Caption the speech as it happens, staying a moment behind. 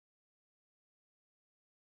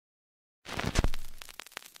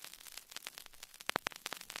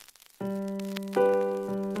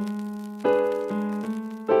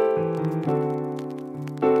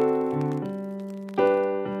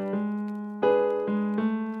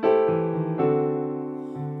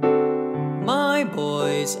My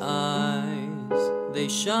boy's eyes, they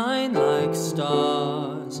shine like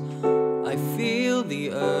stars. I feel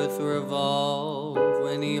the earth revolve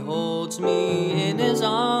when he holds me in his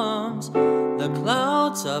arms. The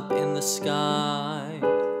clouds up in the sky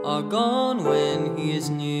are gone when he is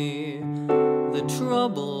near. The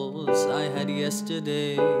troubles I had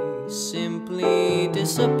yesterday simply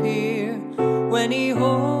disappear when he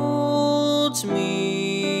holds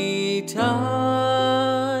me tight.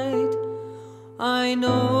 I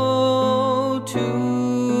know tonight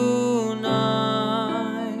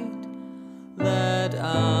that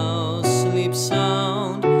I'll sleep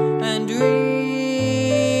sound and dream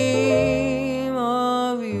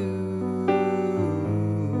of you.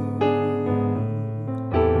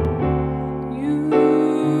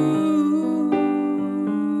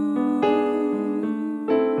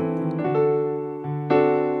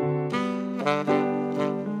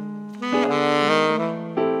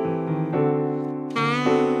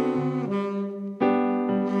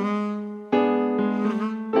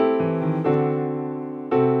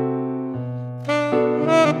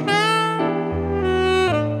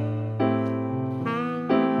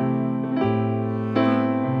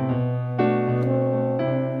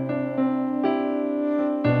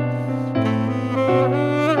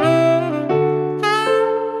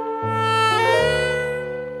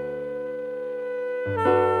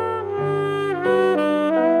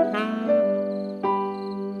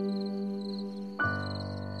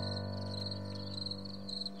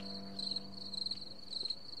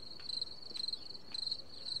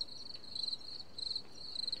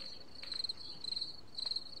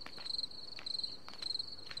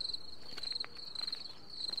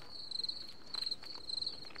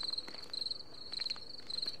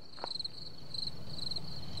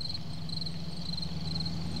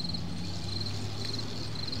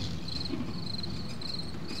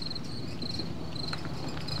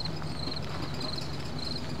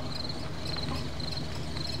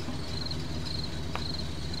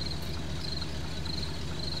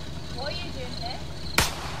 What are you doing here?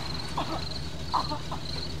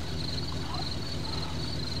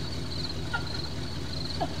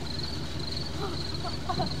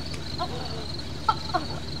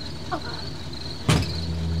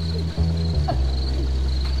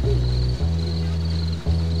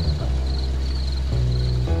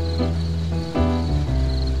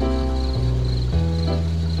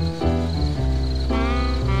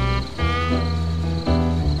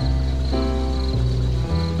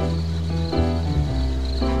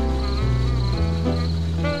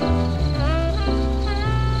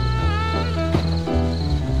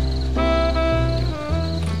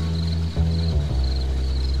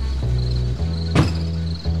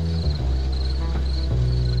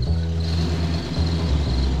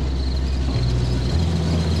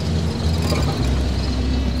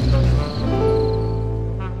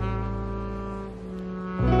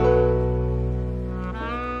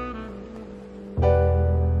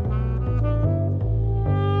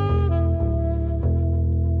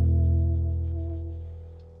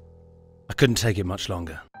 I couldn't take it much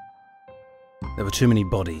longer. There were too many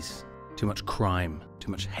bodies, too much crime, too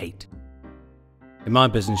much hate. In my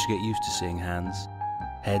business, you get used to seeing hands,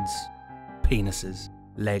 heads, penises,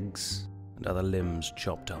 legs, and other limbs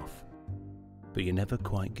chopped off. But you never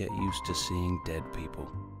quite get used to seeing dead people.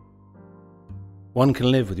 One can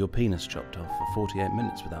live with your penis chopped off for 48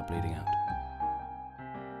 minutes without bleeding out.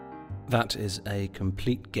 That is a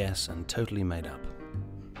complete guess and totally made up.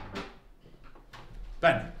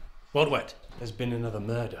 Ben, World Wet. There's been another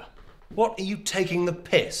murder. What, are you taking the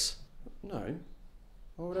piss? No.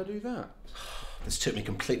 Why would I do that? This took me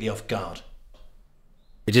completely off guard.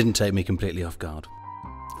 It didn't take me completely off guard.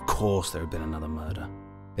 Of course there had been another murder.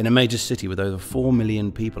 In a major city with over 4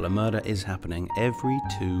 million people, a murder is happening every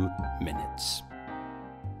 2 minutes.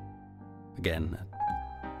 Again,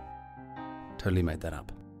 totally made that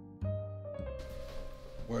up.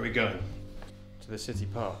 Where are we going? To the city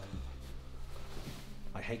park.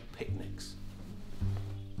 I hate picnics.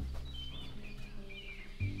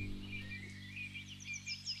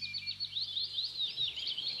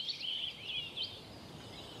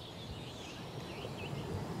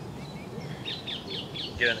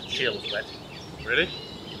 Getting the chills, Wet. Really?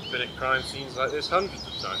 Been at crime scenes like this hundreds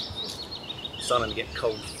of times. Starting to get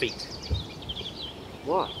cold feet.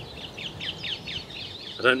 Why?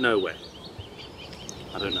 I don't know, Wet.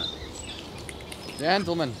 I don't know.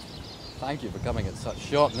 Gentlemen, thank you for coming at such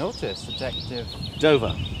short notice, Detective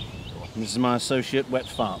Dover. This is my associate, Wet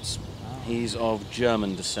Farts. He's of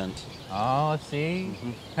German descent. Oh, I see.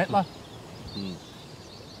 Hitler.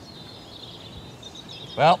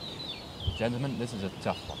 Well, gentlemen, this is a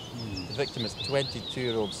tough one. The victim is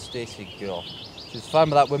 22-year-old Stacey Goff. She was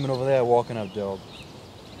found by that woman over there walking her dog.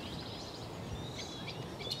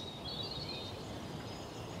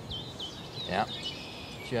 Yeah.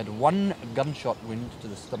 She had one gunshot wound to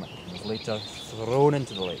the stomach and was later thrown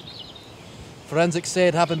into the lake. Forensics say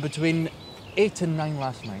it happened between 8 and 9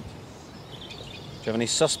 last night. Do you have any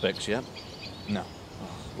suspects yet? No.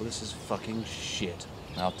 Well, this is fucking shit.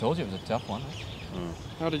 I told you it was a tough one.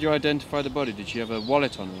 How did you identify the body? Did she have a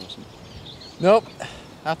wallet on her or something? Nope.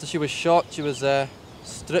 After she was shot, she was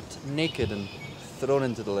stripped naked and thrown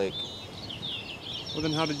into the lake. Well,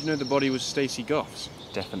 then how did you know the body was Stacey Goff's?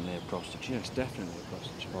 Definitely a prostitute. Yes, definitely a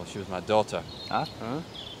prostitute. Well, she was my daughter. Huh? Huh?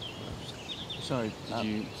 Sorry. Did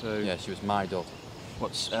you, so... Yeah, she was my daughter.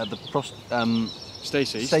 What's the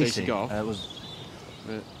Stacey Goff. was...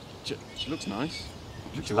 She looks nice.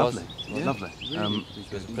 She lovely. was. Yeah. Lovely. She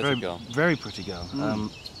was a pretty very, girl. very pretty girl.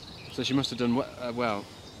 So she must have done well.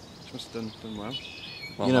 She must have done well.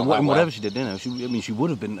 Well, you know, not that whatever well. she did, you know, she would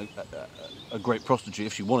have been a great prostitute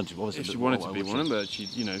if she wanted to. Obviously, If she but wanted why to be would one, but she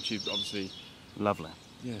obviously... Lovely.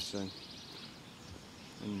 Yeah, so... And,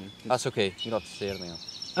 you know, That's okay. You don't have to say anything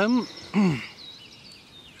else.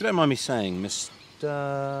 If you don't mind me saying,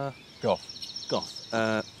 Mr. Goff. Goff,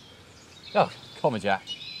 Oh, call me Jack.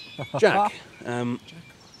 Jack,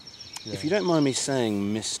 if you don't mind me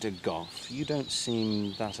saying, Mr. Goff, you don't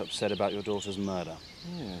seem that upset about your daughter's murder.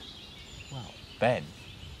 yeah. Well, Ben,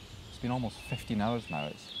 it's been almost 15 hours now.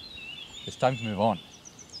 It's time to move on.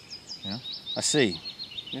 You know? I see.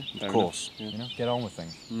 Yeah, Of course. You know, get on with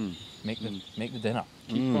things. Make the dinner.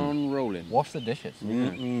 Keep on rolling. Wash the dishes.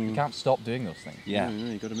 You can't stop doing those things. Yeah.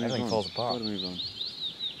 No, you got to move Everything on. falls apart. Got to move on.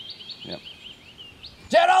 Yep.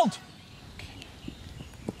 Gerald!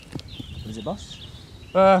 What is it, boss?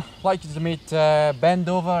 Like you to meet Ben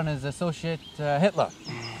Dover and his associate Hitler.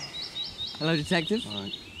 Hello, detective.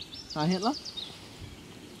 Right. Hi, Hitler.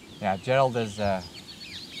 Yeah, Gerald is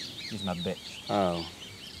he's my bitch. Oh.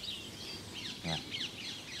 Yeah.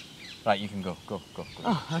 Right, you can go. Go.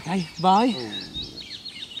 Oh, okay. Bye.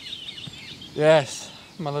 Yes,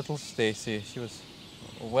 my little Stacey. She was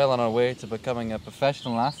well on her way to becoming a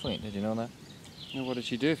professional athlete. Did you know that? Now, what did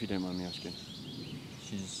she do, if you don't mind me asking?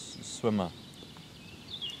 She's a swimmer.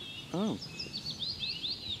 Oh.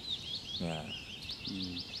 Yeah.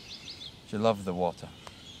 She loved the water.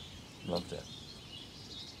 Loved it.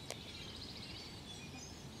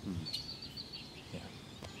 Yeah.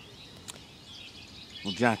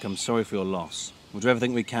 Well, Jack, I'm sorry for your loss. We'll do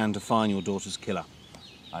everything we can to find your daughter's killer.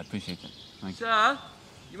 I appreciate it. Thank you. Sir,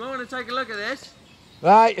 you might want to take a look at this.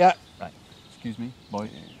 Right, yeah. Right. Excuse me, boy.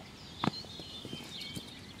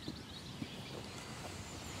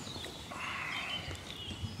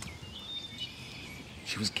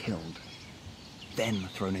 She was killed, then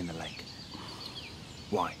thrown in the lake.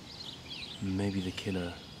 Why? Maybe the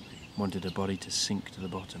killer wanted her body to sink to the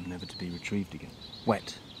bottom, never to be retrieved again.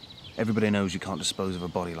 Wet. Everybody knows you can't dispose of a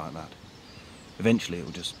body like that. Eventually it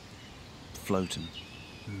will just float and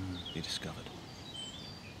be discovered.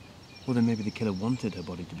 Well, then maybe the killer wanted her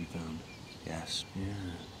body to be found. Yes. Yeah.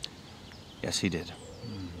 Yes, he did.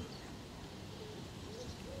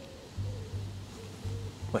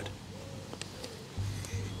 Wet.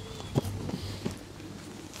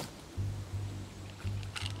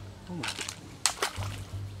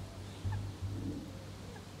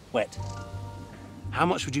 Wet. How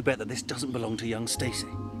much would you bet that this doesn't belong to young Stacey?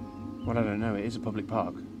 Well, I don't know. It is a public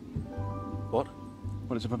park. What?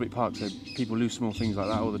 Well, it's a public park, so people lose small things like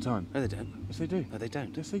that all the time. No, they don't. Yes, they do. No, they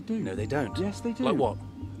don't. Yes, they do. No, they don't. Yes, they do. Like what?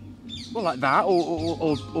 Well, like that,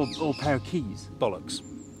 or a pair of keys. Bollocks.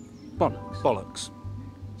 Bollocks. Bollocks.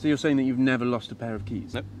 So you're saying that you've never lost a pair of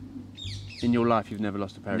keys? Nope. In your life, you've never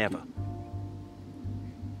lost a pair Never. of keys?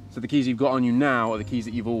 So the keys you've got on you now are the keys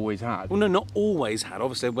that you've always had? Well, no, not always had.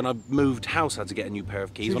 Obviously, when I moved house, I had to get a new pair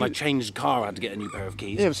of keys. So When I you- changed car, I had to get a new pair of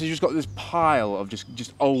keys. Yeah, but so you've just got this pile of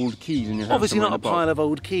just old keys in your house. Obviously somewhere not a in box. pile of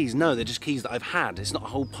old keys. No, they're just keys that I've had. It's not a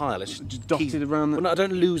whole pile. It's Just dotted keys. around the- Well, no, I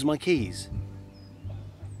don't lose my keys.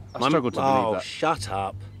 I struggle to believe Oh, that. shut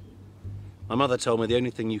up. My mother told me the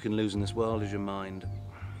only thing you can lose in this world is your mind.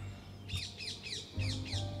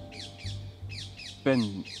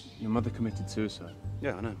 Ben, your mother committed suicide.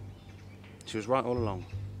 Yeah, I know. She was right all along.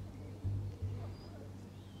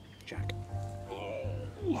 Jack.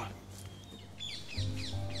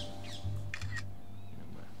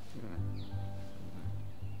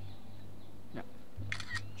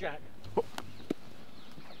 Jack.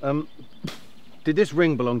 Did this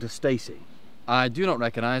ring belong to Stacy? I do not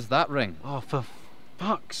recognise that ring. Oh, for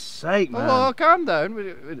fuck's sake, man. Oh, calm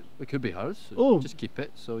down. It could be hers. Oh. Just keep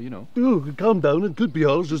it, so you know. Oh, calm down. It could be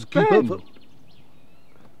ours. Just keep Ben. up.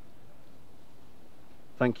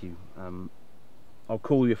 Thank you. I'll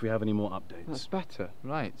call you if we have any more updates. That's better.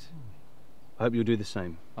 Right. I hope you'll do the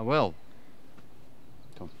same. I will.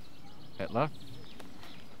 Tom. Hitler.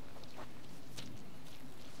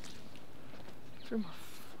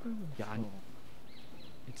 Yeah,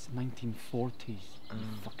 it's 1940s. You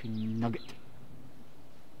fucking nugget.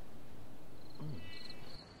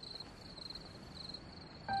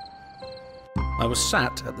 I was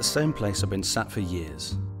sat at the same place I've been sat for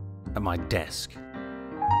years, at my desk.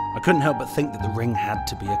 I couldn't help but think that the ring had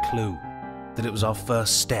to be a clue, that it was our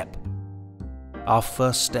first step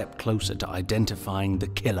closer to identifying the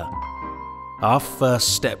killer, our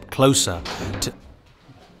first step closer to...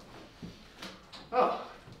 Oh,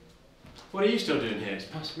 what are you still doing here? It's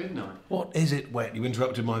past midnight. What is it, Wet? You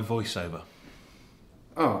interrupted my voiceover.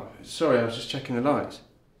 Oh, sorry, I was just checking the lights.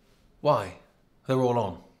 Why? They're all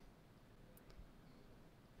on.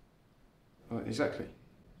 Well, exactly.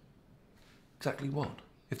 Exactly what?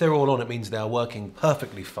 If they're all on, it means they are working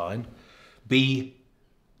perfectly fine. Be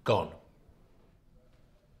gone.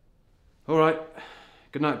 All right.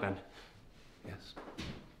 Good night, Ben. Yes.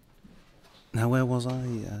 Now, where was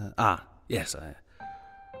I? Yes,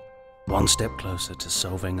 one step closer to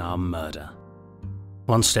solving our murder.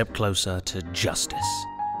 One step closer to justice.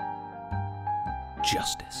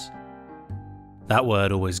 Justice. That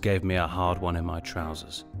word always gave me a hard one in my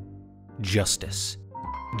trousers. Justice.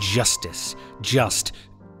 Justice. Just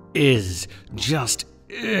is. Just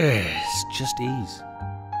is. Just ease.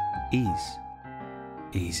 Ease.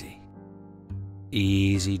 Easy.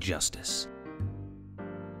 Easy justice.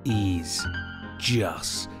 Ease.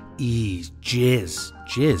 Just. Ease. Jizz.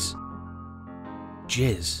 Jizz.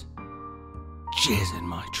 Jizz. Jizz in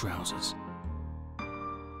my trousers.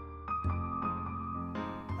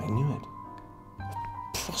 I knew it.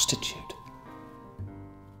 Prostitute.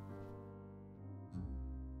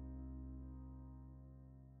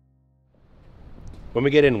 When we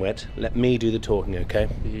get in, Wet, let me do the talking, okay?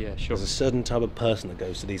 Yeah, sure. There's a certain type of person that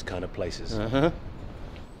goes to these kind of places. Uh-huh.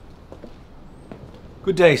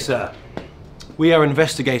 Good day, sir. We are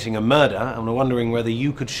investigating a murder, and we're wondering whether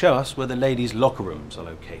you could show us where the ladies' locker rooms are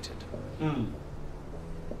located.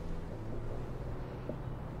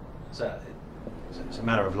 Sir, it's a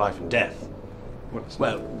matter of life and death.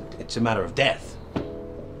 Well, it's a matter of death.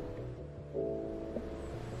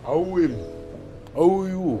 Oh, him. Oh,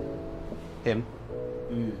 you. Him?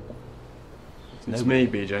 It's me,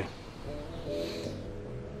 BJ.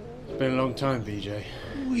 It's been a long time, BJ.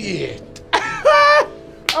 Wait.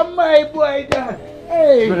 Oh, my boy, that.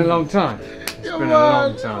 Hey. It's been a long time. It's been a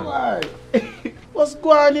long time. What's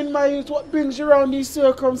going on in my youth? What brings you around these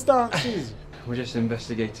circumstances? We're just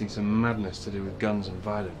investigating some madness to do with guns and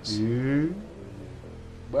violence.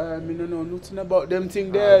 Boy, I mean, I know nothing about them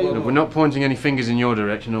thing there. Look, we're not pointing any fingers in your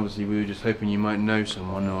direction. Obviously, we were just hoping you might know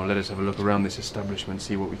someone or let us have a look around this establishment,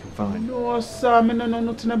 see what we can find. No, sir, I know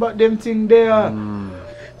nothing about them thing there.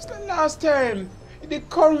 It's the last time. They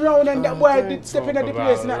come round and that boy did step in at the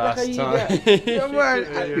place, not like a idiot. Yeah,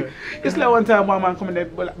 man. It's like one time one man come in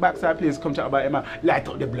the backside place, come chat about him and light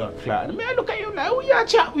up the blood clot. And I look at you now, who you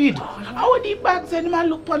chat with? How are the backside, man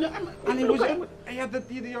look upon you? And he look at him. He had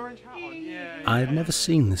the orange hat on. Yeah. I had never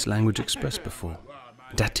seen this language expressed before.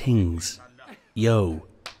 Datings. Yo.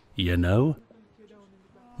 You know?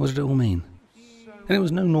 What did it all mean? And it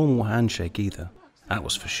was no normal handshake either. That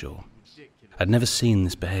was for sure. I'd never seen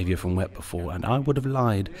this behaviour from Wet before, and I would have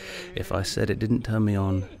lied if I said it didn't turn me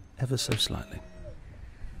on ever so slightly.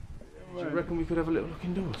 Do you reckon we could have a little look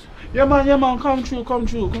indoors? Yeah, man, come true.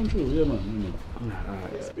 Yeah, man.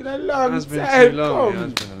 It's been a long time. It has been too long. Come. It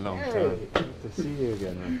has been a long time. Good to see you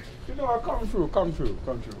again, man. You know what, come through.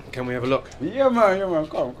 Can we have a look? Yeah, man,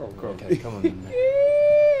 come. Okay, come on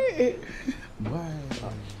then. Bye.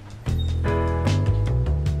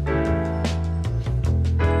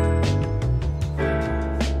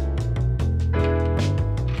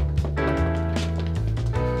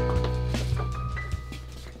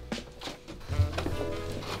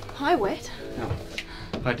 Hi, Wet.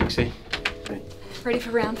 Hi, Dixie. Ready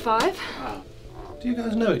for round 5? Do you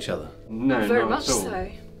guys know each other? No, Very not much at all.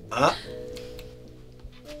 so. Ah.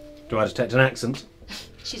 Do I detect an accent?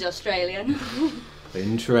 She's Australian.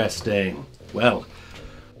 Interesting. Well,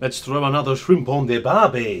 let's throw another shrimp on the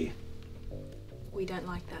barbie. We don't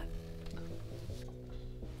like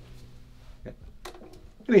that.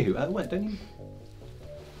 Anywho, Wet, don't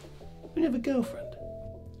you have a girlfriend?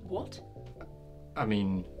 What? I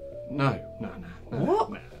mean, No. What?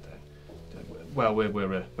 No, don't. Well,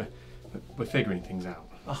 we're figuring things out.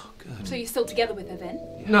 Oh, good. So you're still together with her then?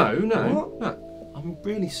 No. I'm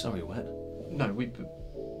really sorry, Wet. No,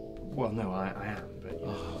 well, no, I am, but...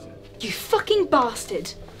 You fucking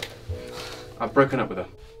bastard! I've broken up with her.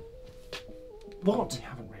 What? We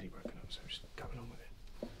haven't really broken up, so just going on with it.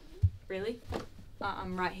 Really?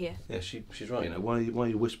 I'm right here. Yeah, she's right. You know, why are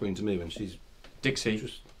you whispering to me when she's... Dixie,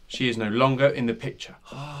 she is no longer in the picture.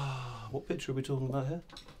 What picture are we talking about here?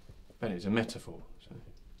 Ben, it's a metaphor. So.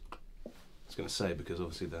 I was going to say, because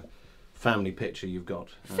obviously the family picture you've got...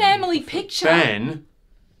 Family picture? Ben!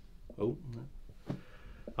 Oh, no.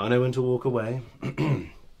 I know when to walk away.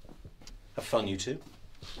 Have fun, you two.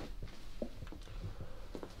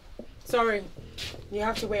 Sorry, you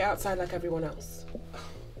have to wait outside like everyone else.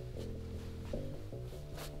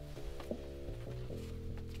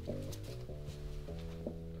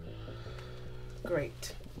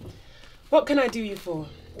 Great. What can I do you for,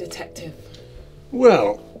 detective?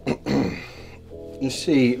 Well, you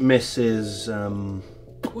see, Mrs.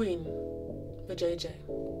 Queen, the JJ.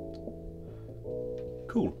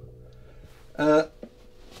 Cool.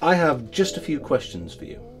 I have just a few questions for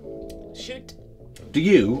you. Shoot. Do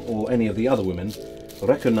you, or any of the other women,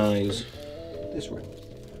 recognise this ring?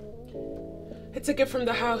 It's a gift from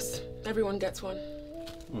the house. Everyone gets one.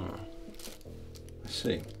 I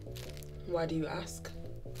see. Why do you ask?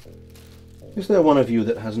 Is there one of you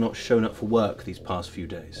that has not shown up for work these past few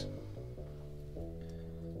days?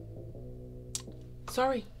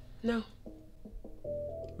 Sorry, no.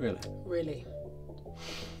 Really? Really.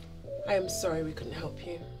 I am sorry we couldn't help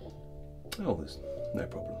you. Oh, there's no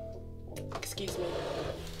problem. Excuse me.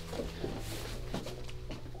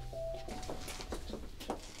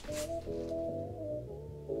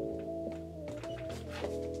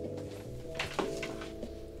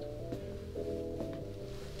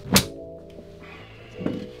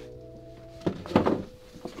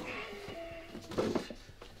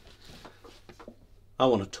 I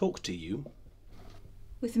want to talk to you.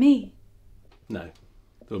 With me? No,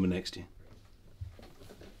 the woman next to you.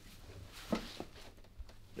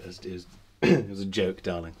 It was a joke,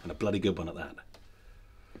 darling, and a bloody good one at that.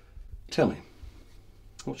 Tell me,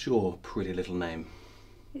 what's your pretty little name?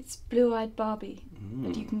 It's Blue-Eyed Barbie,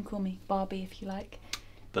 but you can call me Barbie if you like.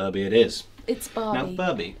 Barbie it is. It's Barbie. Now,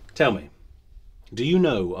 Barbie, tell me, do you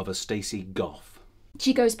know of a Stacey Goff?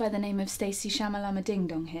 She goes by the name of Stacey Shamalama Ding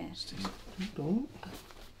Dong here. Stacey Ding Dong?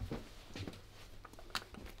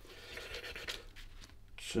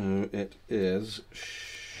 So it is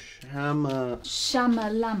Shamalama.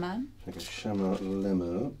 Okay,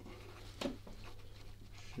 Shamalama.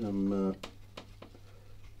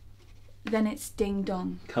 Then it's Ding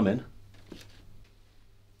Dong. Come in.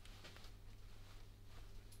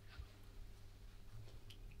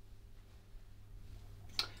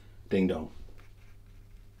 Ding Dong.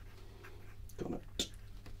 Got it.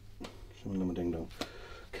 Shamalama Ding Dong.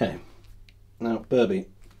 Okay. Now, Barbie,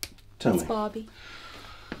 tell It's me. Barbie.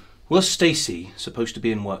 Was Stacey supposed to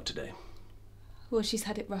be in work today? Well, she's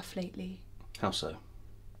had it rough lately. How so?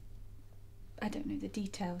 I don't know the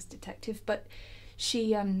details, detective, but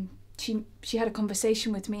she had a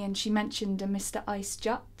conversation with me and she mentioned a Mr. Ice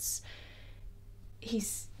Juts.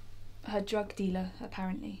 He's her drug dealer,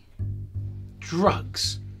 apparently.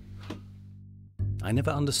 Drugs? I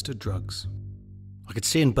never understood drugs. I could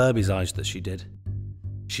see in Barbie's eyes that she did.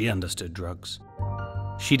 She understood drugs.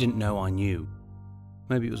 She didn't know I knew.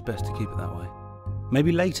 Maybe it was best to keep it that way.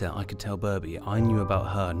 Maybe later I could tell Barbie I knew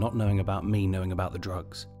about her not knowing about me knowing about the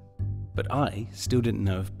drugs. But I still didn't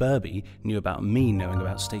know if Barbie knew about me knowing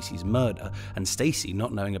about Stacey's murder and Stacey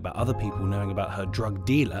not knowing about other people knowing about her drug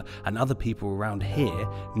dealer and other people around here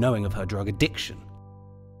knowing of her drug addiction.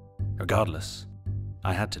 Regardless,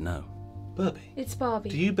 I had to know. Barbie, It's Barbie.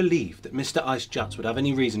 do you believe that Mr. Ice Juts would have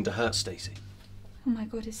any reason to hurt Stacey? Oh my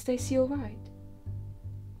god, is Stacey all right?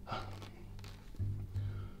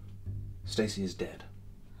 Stacey is dead.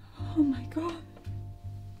 Oh my god.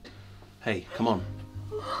 Hey, come on.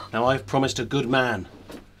 Now I've promised a good man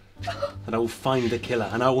that I will find the killer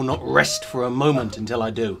and I will not rest for a moment until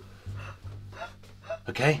I do.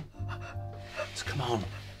 Okay? So come on.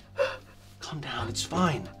 Calm down, it's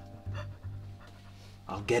fine.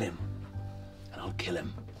 I'll get him. And I'll kill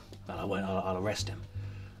him. I'll arrest him.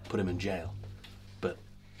 Put him in jail. But,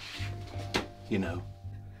 you know.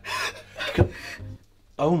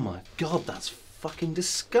 Oh my god, that's fucking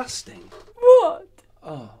disgusting. What?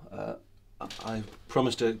 Oh, I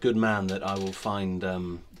promised a good man that I will find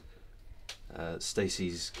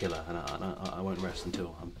Stacey's killer, and I won't rest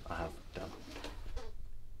until I have done.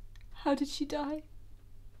 How did she die?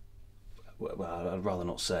 Well, I'd rather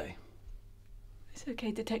not say. It's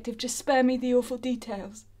okay, Detective. Just spare me the awful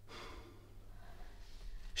details.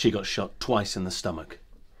 She got shot twice in the stomach,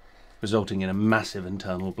 resulting in a massive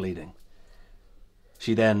internal bleeding.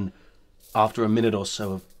 She then, after a minute or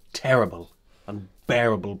so of terrible,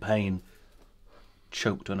 unbearable pain,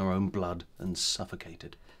 choked on her own blood and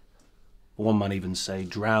suffocated. One might even say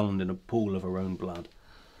drowned in a pool of her own blood.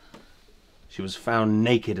 She was found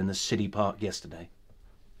naked in the city park yesterday,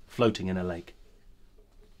 floating in a lake.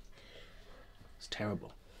 It's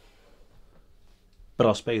terrible. But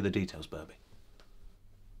I'll spare you the details, Burbie.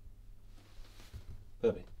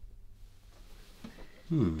 Burbie.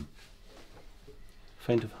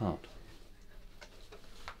 Faint of heart.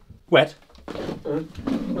 Wet?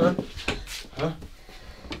 Huh?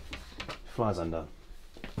 Flies undone.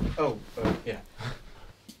 Oh, yeah.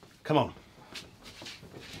 Come on.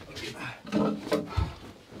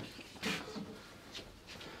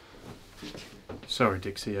 Sorry,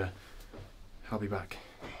 Dixie. I'll be back.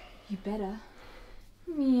 You better.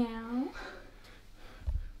 Meow.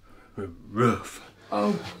 We're rough.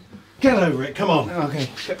 Oh, get over it, come on. Okay.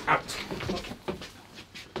 Get out.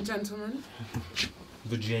 Gentlemen.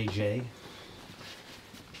 The JJ.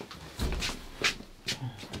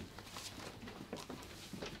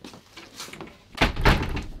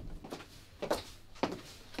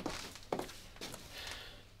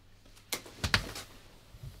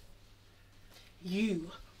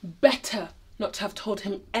 You better not have told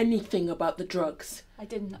him anything about the drugs. I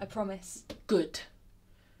didn't, I promise. Good.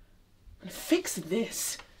 And fix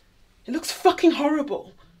this. It looks fucking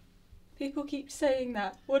horrible. People keep saying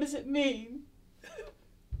that. What does it mean?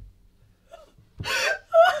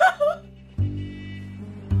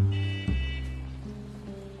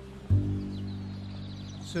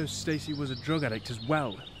 So Stacey was a drug addict as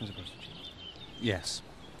well as a prostitute? Yes.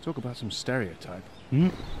 Talk about some stereotype. Hmm?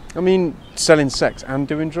 I mean, selling sex and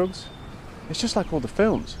doing drugs? It's just like all the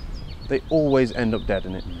films. They always end up dead,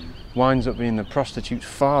 and it winds up being the prostitute's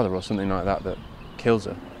father or something like that that kills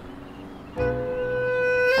her.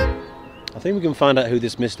 I think we can find out who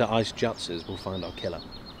this Mr. Ice Juts is. We'll find our killer.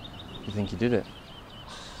 You think he did it?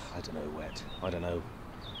 I don't know, Wet. I don't know.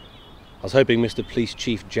 I was hoping Mr. Police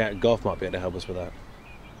Chief Jack Goff might be able to help us with that.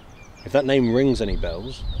 If that name rings any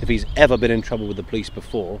bells, if he's ever been in trouble with the police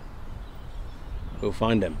before, we'll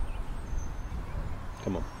find him.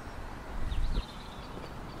 Come on.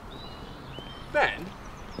 Ben?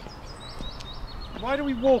 Why do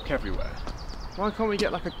we walk everywhere? Why can't we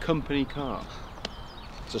get like a company car?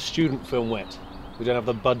 It's a student film, Wet. We don't have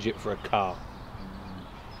the budget for a car.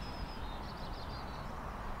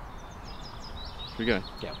 Should we go?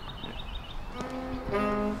 Yeah.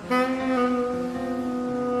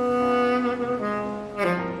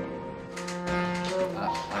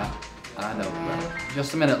 I know.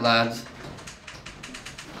 Just a minute, lads.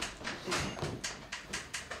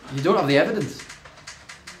 You don't have the evidence.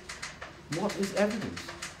 What is evidence?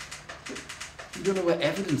 You don't know what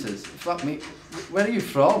evidence is. Fuck me. Where are you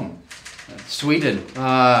from? Sweden.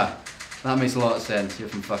 Ah, that makes a lot of sense. You're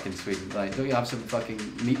from fucking Sweden, right? Don't you have some fucking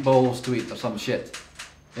meatballs to eat or some shit?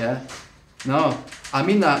 Yeah? No, I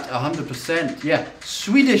mean that 100%. Yeah,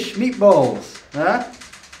 Swedish meatballs. Huh?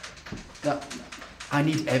 That, I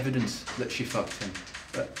need evidence that she fucked him.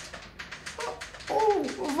 But, oh,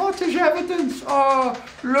 what is evidence? Oh,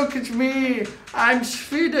 look at me. I'm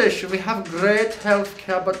Swedish. We have great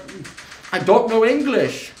healthcare, but I don't know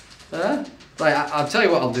English. Huh? Right, I'll tell you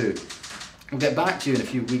what I'll do. We'll get back to you in a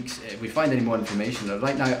few weeks if we find any more information.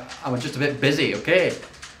 Right now, I'm just a bit busy, okay?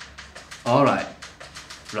 All right.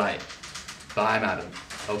 Right. Bye, madam.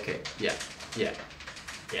 Okay. Yeah.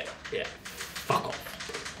 Fuck off.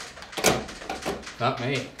 Not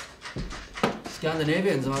me.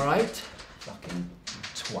 Scandinavians, am I right? Fucking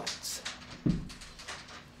twats.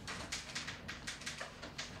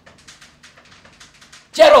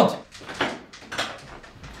 Gerald!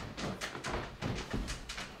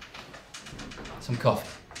 Some coffee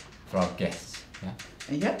for our guests, yeah?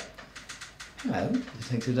 Yeah. Hello,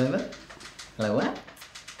 Detective Dover. Hello, what?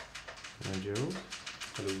 Hello, Gerald.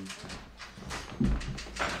 Hello.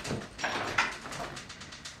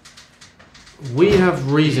 We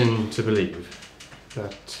have reason to believe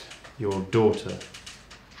that your daughter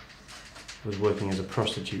was working as a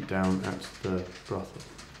prostitute down at the brothel.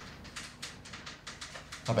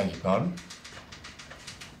 I beg your pardon?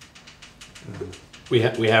 We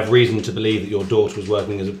have reason to believe that your daughter was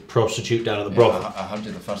working as a prostitute down at the brothel. I heard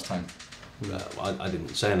you the first time. I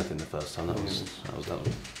didn't say anything the first time. That was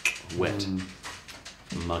Wet.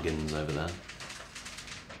 Muggins over there.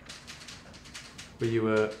 Were you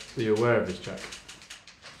aware of this, Jack?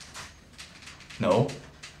 No.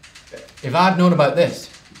 If I'd known about this,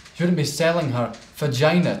 she wouldn't be selling her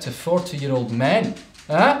vagina to 40-year-old men.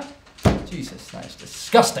 Huh? Jesus, that is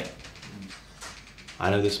disgusting.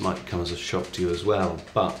 I know this might come as a shock to you as well,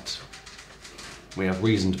 but we have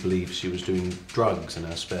reason to believe she was doing drugs in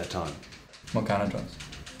her spare time. What kind of drugs?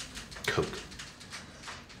 Coke.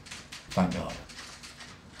 Thank God.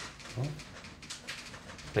 What?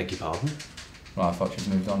 Beg your pardon? Well, I thought she'd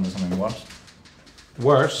moved on to something worse.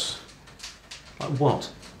 Worse? Like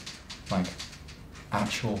what? Like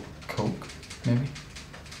actual Coke, maybe?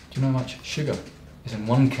 Do you know how much sugar is in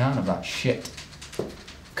one can of that shit?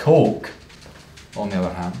 Coke, on the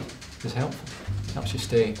other hand, is helpful. Helps you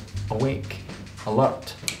stay awake,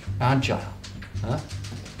 alert, agile. Huh?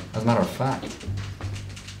 As a matter of fact.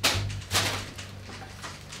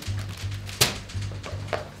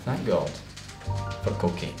 Thank God for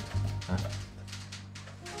cocaine. Huh?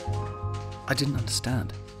 I didn't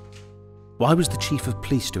understand. Why was the chief of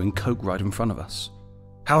police doing coke right in front of us?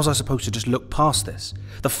 How was I supposed to just look past this?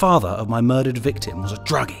 The father of my murdered victim was a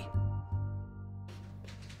druggie.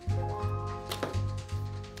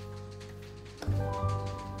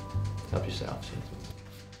 Help yourself, see.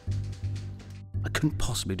 I couldn't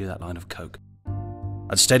possibly do that line of coke.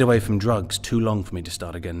 I'd stayed away from drugs too long for me to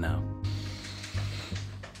start again now.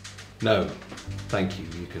 No, thank you.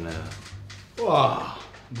 You can, Wow,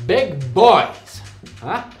 big boys,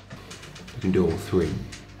 huh? You can do all three.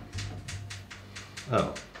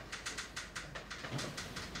 Oh.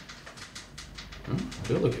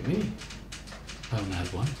 Don't look at me. I haven't had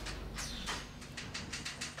one.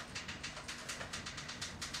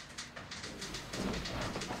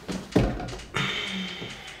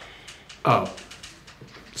 Oh,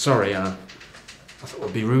 sorry, I thought it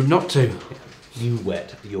would be rude not to. You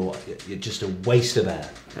wet. You're just a waste of air.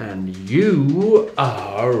 And you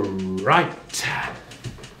are right.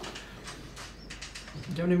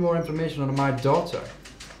 Do you have any more information on my daughter?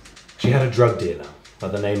 She had a drug dealer by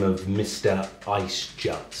the name of Mr. Ice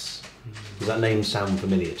Juts. Does that name sound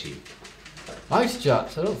familiar to you? Ice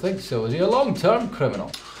Juts? I don't think so. Is he a long-term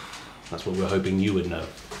criminal? That's what we're hoping you would know.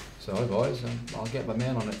 Sorry, boys. I'll get my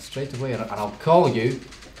men on it straight away, and I'll call you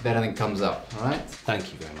if anything comes up. All right?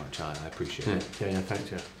 Thank you very much. I appreciate it. Yeah,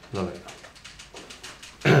 thanks, yeah. Love it.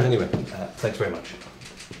 Anyway, thanks very much.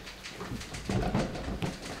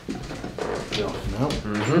 You're off now.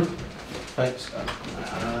 Mm-hmm. Thanks.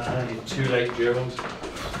 You're too late, Gerald.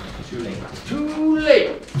 Too late. Too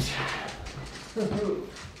late!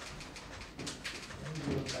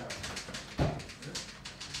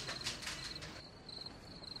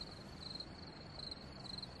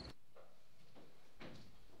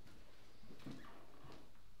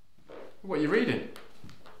 What are you reading?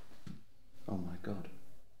 Oh my God.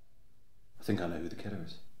 I think I know who the killer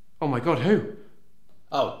is. Oh my God, who?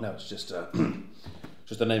 Oh, no, it's just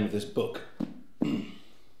just the name of this book.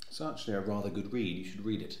 It's actually a rather good read. You should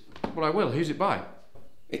read it. Well, I will. Who's it by?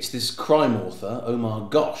 It's this crime author, Omar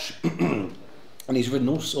Gosh. And he's written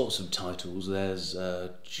all sorts of titles. There's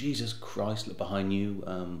Jesus Christ, Look Behind You,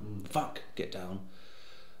 Fuck, Get Down.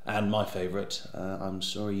 And my favourite, I'm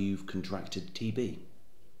Sorry You've Contracted TB.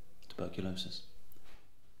 Tuberculosis.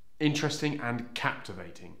 Interesting and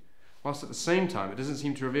captivating. Whilst at the same time, it doesn't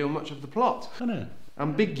seem to reveal much of the plot. I know.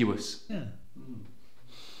 Ambiguous. Yeah.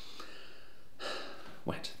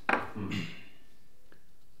 Wet.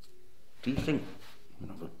 Do you think we're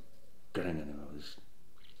not getting anywhere with this?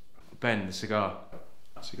 Ben, the cigar.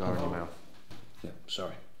 Cigar in your mouth. Yeah,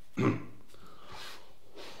 sorry.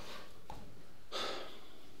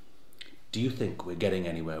 Do you think we're getting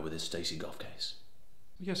anywhere with this Stacey Goff case?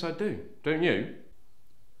 Yes, I do. Don't you?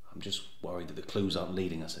 I'm just worried that the clues aren't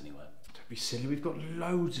leading us anywhere. Don't be silly, we've got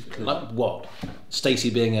loads of clues. Like what?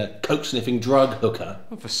 Stacey being a coke-sniffing drug hooker?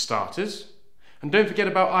 Well, for starters. And don't forget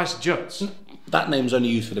about Ice Juts. That name's only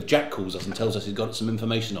useful if Jack calls us and tells us he's got some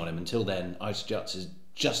information on him. Until then, Ice Juts is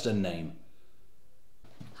just a name.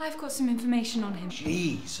 I've got some information on him.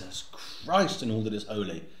 Jesus Christ and all that is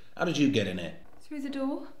holy. How did you get in it? Through the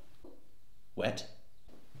door? Wet?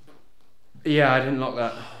 Yeah, I didn't lock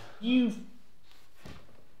that.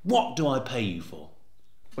 What do I pay you for?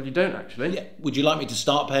 Well, you don't actually. Yeah. Would you like me to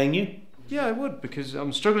start paying you? Yeah, I would, because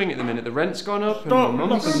I'm struggling at the minute. The rent's gone up and my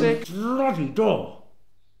mum's sick. Bloody door.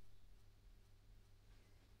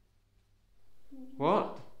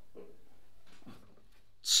 What?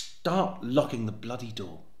 Start locking the bloody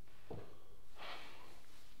door.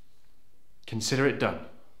 Consider it done.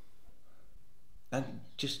 And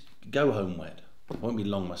just go home, Wet. I won't be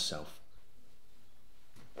long myself.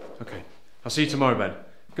 Okay. I'll see you tomorrow, Ben.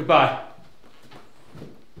 Goodbye.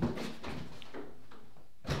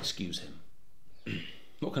 Excuse him.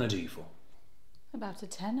 What can I do you for? About a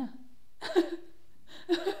tenner.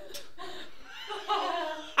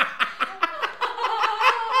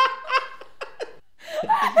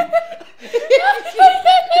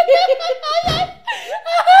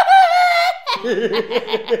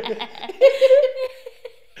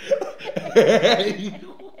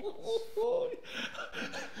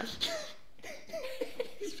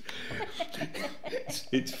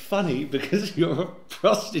 It's funny because you're a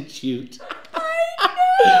prostitute.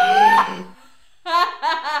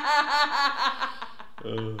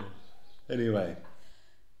 Anyway,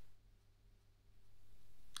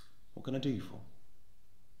 what can I do you for?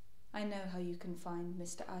 I know how you can find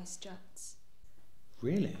Mr. Ice Juts.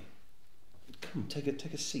 Really? Come, take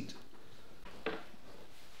a seat.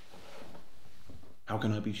 How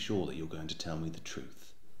can I be sure that you're going to tell me the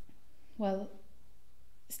truth? Well,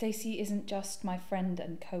 Stacey isn't just my friend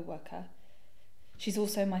and co-worker. She's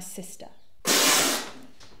also my sister.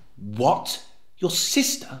 What? Your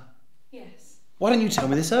sister? Yes. Why didn't you tell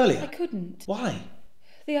me this earlier? I couldn't. Why?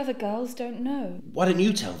 The other girls don't know. Why didn't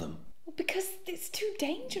you tell them? Well, because it's too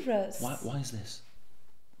dangerous. Why is this?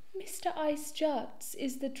 Mr. Ice Juts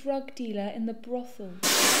is the drug dealer in the brothel.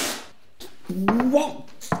 What?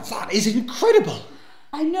 That is incredible.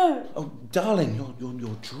 I know. Oh, darling,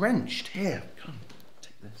 you're drenched. Here, come,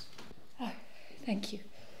 take this. Oh, thank you.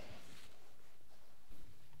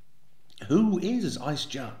 Who is Ice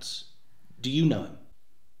Juts? Do you know him?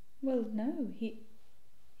 Well, no.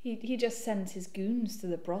 He just sends his goons to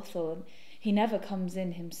the brothel, and he never comes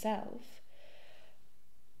in himself.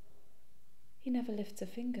 He never lifts a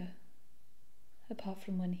finger, apart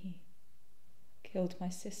from when he killed my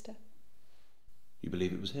sister. You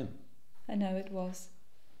believe it was him? I know it was.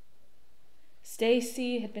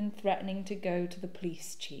 Stacey had been threatening to go to the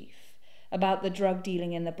police chief about the drug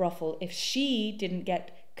dealing in the brothel if she didn't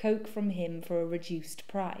get coke from him for a reduced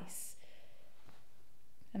price.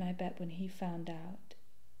 And I bet when he found out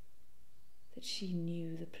that she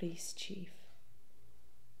knew the police chief,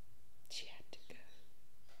 she had to go.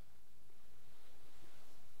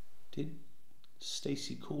 Did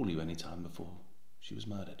Stacey call you any time before she was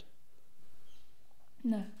murdered?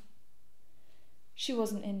 No. She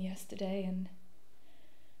wasn't in yesterday, and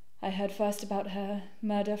I heard first about her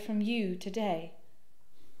murder from you today.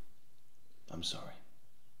 I'm sorry.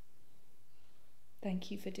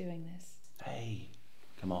 Thank you for doing this. Hey,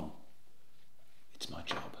 come on. It's my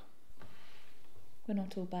job. We're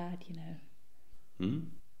not all bad, you know. Hmm?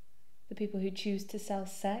 The people who choose to sell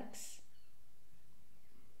sex.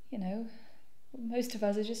 You know, most of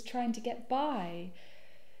us are just trying to get by.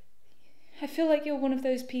 I feel like you're one of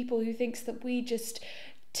those people who thinks that we just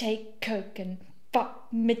take coke and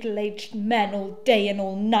fuck middle-aged men all day and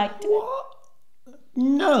all night. What?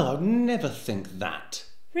 No, I'd never think that.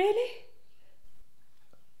 Really?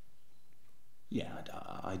 Yeah,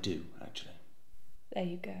 I do, actually. There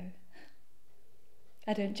you go.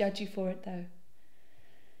 I don't judge you for it, though.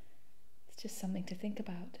 It's just something to think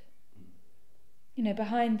about. You know,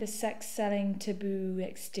 behind the sex-selling taboo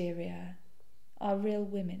exterior are real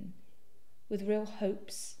women with real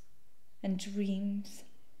hopes and dreams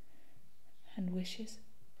and wishes.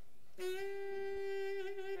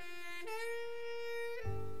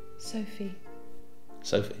 Sophie.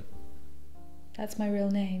 Sophie? That's my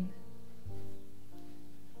real name.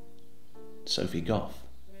 Sophie Goff.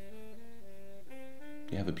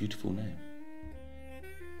 You have a beautiful name.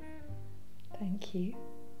 Thank you.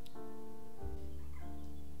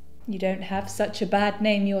 You don't have such a bad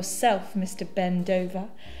name yourself, Mr. Bendover.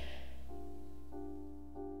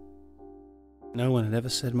 No one had ever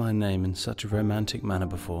said my name in such a romantic manner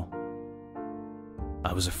before.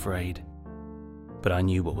 I was afraid, but I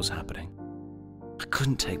knew what was happening. I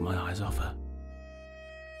couldn't take my eyes off her.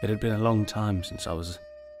 It had been a long time since I was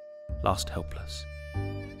last helpless.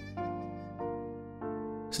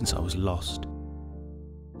 Since I was lost.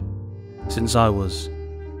 Since I was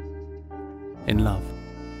in love.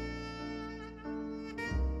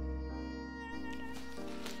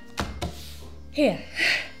 Here.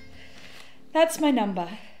 That's my number.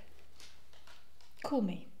 Call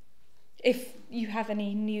me. If you have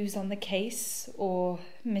any news on the case, or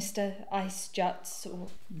Mr. Ice Juts, or...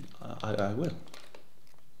 I will.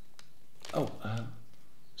 Oh,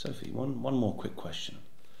 Sophie, one more quick question.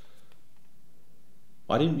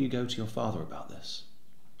 Why didn't you go to your father about this?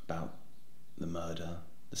 About the murder,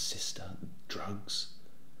 the sister, the drugs?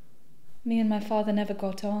 Me and my father never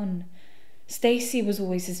got on. Stacey was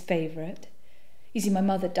always his favourite. You see, my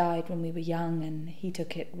mother died when we were young, and he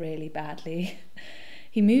took it really badly.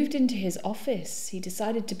 He moved into his office. He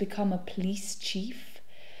decided to become a police chief.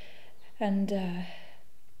 And,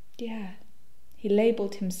 yeah, he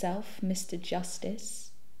labelled himself Mr.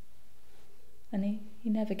 Justice. and he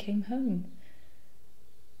never came home.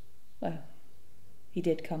 Well, he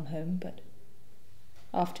did come home, but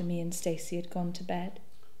after me and Stacey had gone to bed.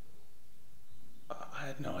 I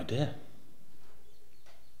had no idea.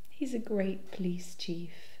 He's a great police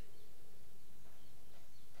chief.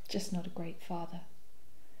 Just not a great father.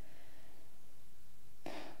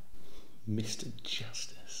 Mr.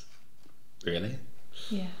 Justice. Really?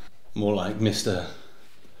 Yeah. More like Mr.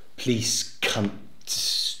 Police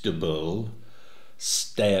Constable.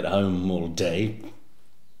 Stay at home all day.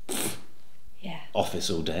 Yeah. Office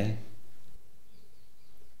all day.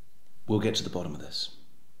 We'll get to the bottom of this.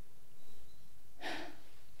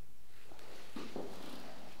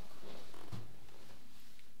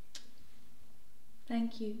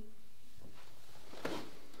 Thank you.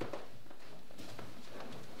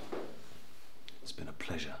 It's been a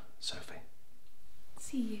pleasure, Sophie.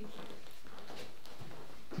 See you.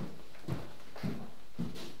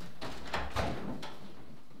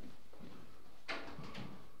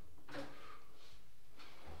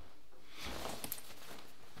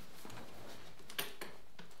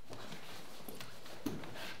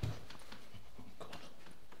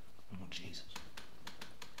 Oh, Jesus.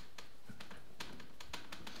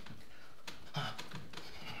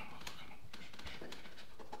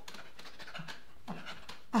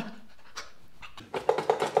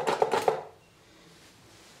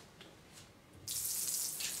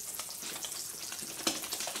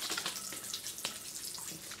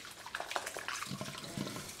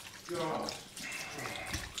 God.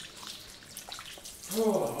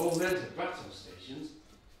 Oh, all men to battle stations.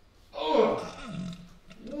 Oh.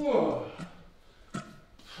 Whoa.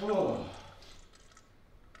 Oh.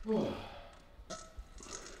 Oh.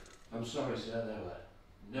 I'm sorry, sir, there were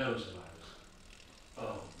no survivors.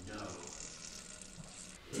 Oh, no.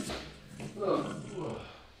 Oh. Oh.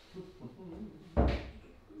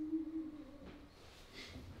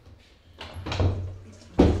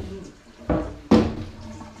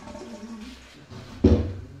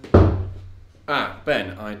 Ah,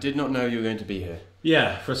 Ben, I did not know you were going to be here.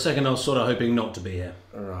 Yeah, for a second I was sort of hoping not to be here.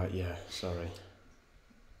 Right, yeah, sorry.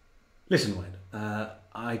 Listen, Wade,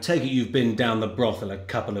 I take it you've been down the brothel a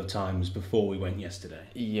couple of times before we went yesterday.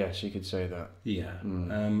 Yes, you could say that. Yeah.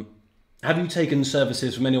 Have you taken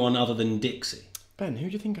services from anyone other than Dixie? Ben, who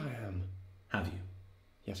do you think I am? Have you?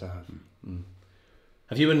 Yes, I have.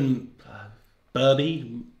 Have you and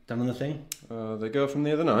Burbie done anything? The girl from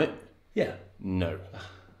the other night? Yeah. No.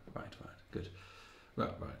 Right, good.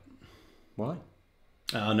 Right. Why?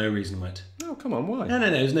 No reason, Wade. Oh, come on, why? No,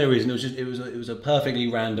 there's no reason. It was a perfectly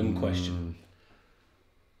random question.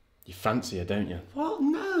 You fancy her, don't you? What?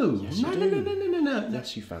 No. Yes, you No.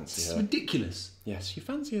 Yes, you fancy It's her. ridiculous. Yes, you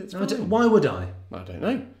fancy her. It's No, fine. why would I? I don't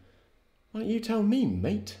know. Why don't you tell me,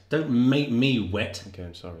 mate? Don't make me wet. Okay,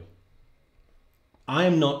 I'm sorry. I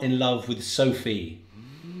am not in love with Sophie.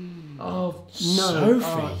 Oh, no.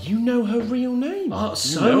 Sophie, you know her real name.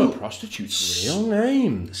 So? You know a prostitute's real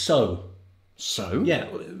name. So? So? Yeah.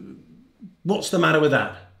 What's the matter with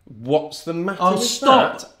that? What's the matter I'll with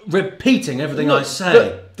stop that? repeating everything Look, I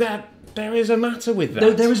say. but there is a matter with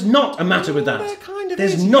that. There is not a matter with that. There kind of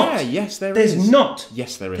There's is. not. Yeah, yes, there There's is. not.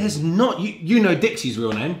 Yes, there is. There's not. You know Dixie's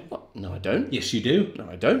real name. What? No, I don't. Yes, you do. No,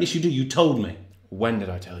 I don't. Yes, you do. You told me. When did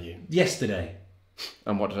I tell you? Yesterday.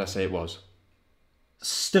 And what did I say it was?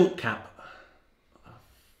 Stunkcap.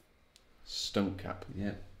 Stunkcap.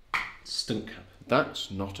 Yeah. Stunkcap.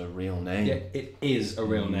 That's not a real name. Yeah, it is a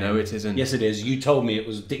real name. No, it isn't. Yes, it is. You told me it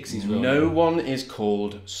was Dixie's real name. No one is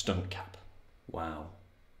called Stunkcap. Wow.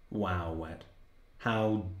 Wow, Wet.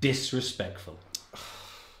 How disrespectful.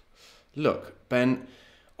 Look, Ben,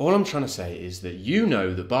 all I'm trying to say is that you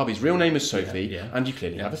know that Barbie's real name is Sophie, Yeah. and you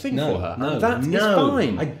clearly have a thing No, for her. no, and that is no,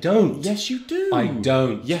 fine. I don't. Yes, you do. I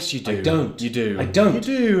don't. Yes, you do. I don't. You do. I don't. You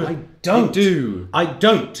do. I don't. You do. I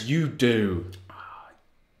don't. You do.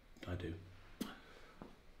 I do.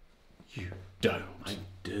 You don't. I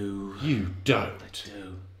do. You don't. I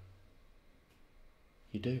do.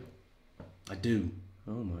 You do. I do.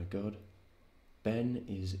 Oh my God. Ben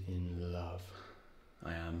is in love.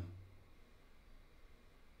 I am.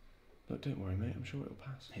 Look, don't worry, mate. I'm sure it'll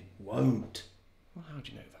pass. It won't. Well, how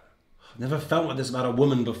do you know that? I've never felt like this about a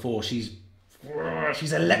woman before. She's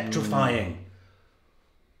electrifying.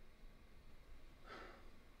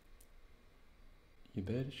 You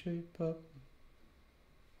better shape up.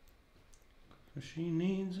 She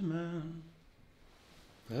needs a man.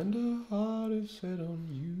 And her heart is set on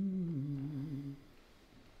you.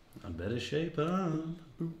 I better shape up.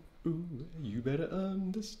 Ooh, ooh, you better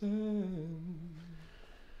understand.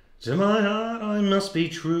 To my heart I must be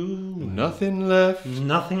true. Nothing left.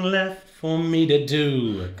 Nothing left for me to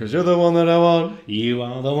do. 'Cause you're the one that I want. You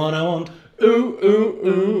are the one I want. Ooh, ooh,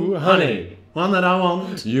 ooh, honey. One that I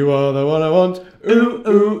want. You are the one I want. Ooh,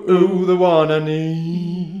 ooh, ooh, the one I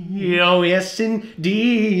need. Oh, yes,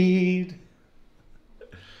 indeed.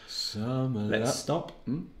 Let's stop.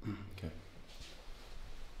 Okay.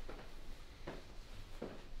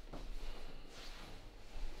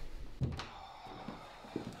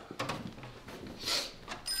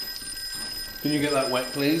 Can you get that wet,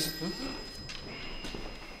 please?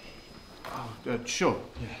 Oh, sure.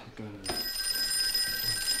 Yeah, go ahead.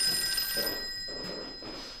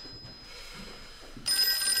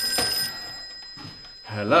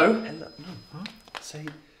 Hello? Hello. No. Huh? Say,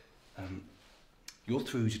 you're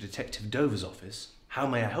through to Detective Dover's office. How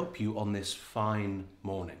may I help you on this fine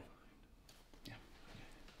morning? Yeah.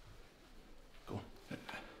 Go on.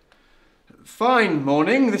 Fine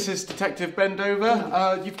morning. This is Detective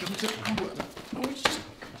Bendover. You've come to... Oh, it's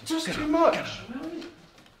just too much.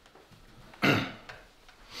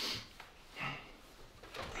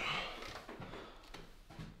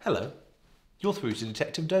 Hello. You're through to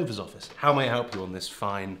Detective Dover's office. How may I help you on this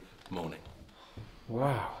fine morning?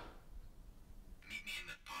 Wow. Meet me in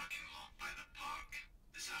the parking lot by the park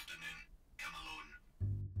this afternoon. Come alone.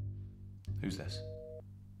 Who's this?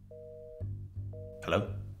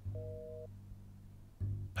 Hello?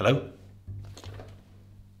 Hello?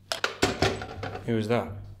 Who was that?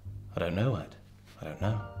 I don't know, Ed. I don't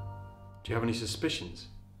know. Do you have any suspicions?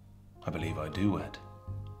 I believe I do, Ed.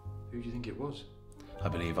 Who do you think it was? I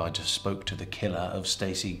believe I just spoke to the killer of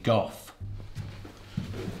Stacey Goff.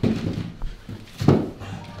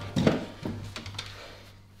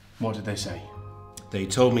 What did they say? They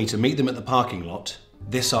told me to meet them at the parking lot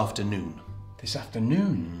this afternoon. This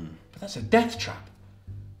afternoon? But that's a death trap.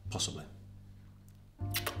 Possibly.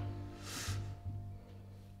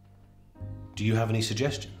 Do you have any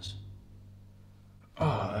suggestions?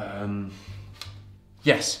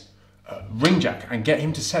 Yes. Ring Jack and get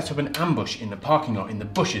him to set up an ambush in the parking lot in the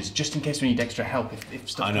bushes just in case we need extra help if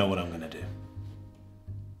stuff... I know what I'm going to do.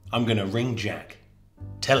 I'm going to ring Jack.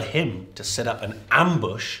 Tell him to set up an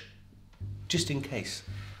ambush just in case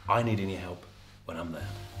I need any help when I'm there.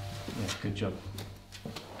 Yeah, good job.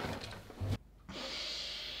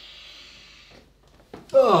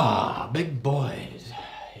 Ah, big boys.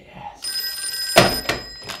 Yes.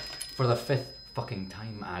 For the 5th fucking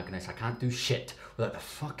time, Agnes, I can't do shit without the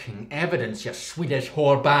fucking evidence, you Swedish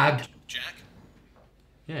whore bag. Jack?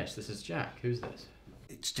 Yes, this is Jack. Who's this?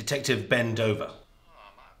 It's Detective Ben Dover.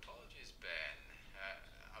 Oh, my apologies, Ben.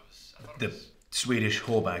 I thought The it was... Swedish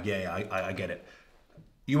whorebag, yeah, I get it.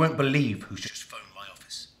 You won't believe who's just phoned my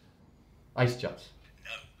office. Ice Jobs.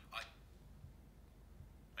 No,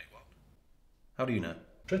 Wait, what? How do you know?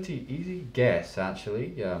 Pretty easy guess,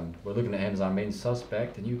 actually. We're looking at him as our main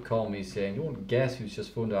suspect, and you call me saying, you won't guess who's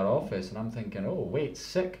just phoned our office, and I'm thinking, oh, wait,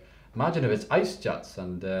 sick. Imagine if it's Ice Juts,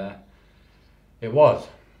 and it was.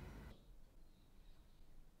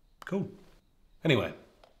 Cool. Anyway,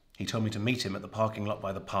 he told me to meet him at the parking lot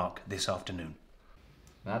by the park this afternoon.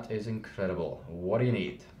 That is incredible. What do you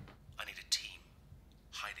need? I need a team,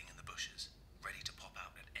 hiding in the bushes, ready to pop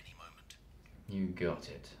out at any moment. You got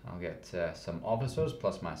it. I'll get some officers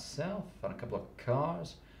plus myself and a couple of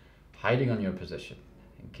cars hiding on your position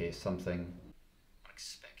in case something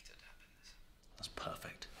unexpected happens. That's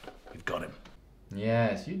perfect. We've got him.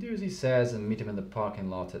 Yes, you do as he says and meet him in the parking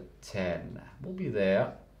lot at 10. We'll be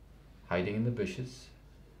there, hiding in the bushes.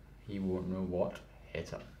 He won't know what hit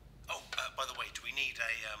him. Oh, by the way, do we need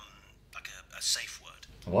a safe word?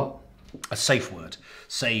 What? A safe word.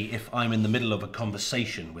 Say if I'm in the middle of a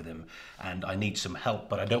conversation with him and I need some help,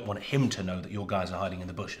 but I don't want him to know that your guys are hiding in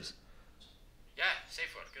the bushes. Yeah,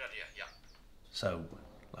 safe word. Good idea, yeah. So,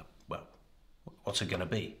 well, what's it gonna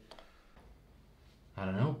be? I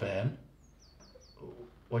don't know, Ben.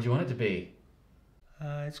 What do you want it to be?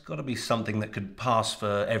 It's got to be something that could pass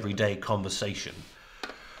for everyday conversation.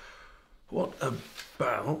 What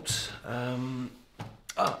about...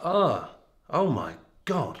 oh my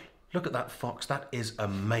God. Look at that fox. That is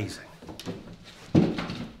amazing.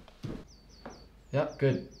 Yeah,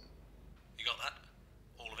 good. You got that?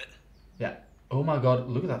 All of it? Yeah. Oh my God,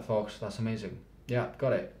 look at that fox. That's amazing. Yeah,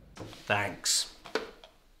 got it. Thanks.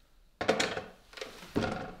 Oh,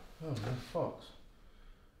 no fox.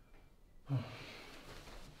 Oh.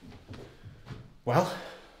 Well?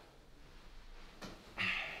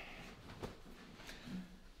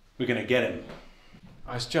 We're going to get him.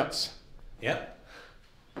 Ice Juts. Yep.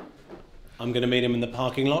 I'm going to meet him in the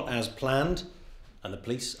parking lot as planned, and the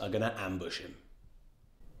police are going to ambush him.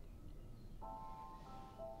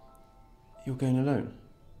 You're going alone?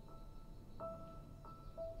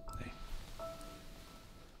 Hey.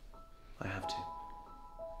 I have to.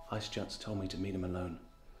 Ice Juts told me to meet him alone.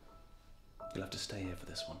 You'll have to stay here for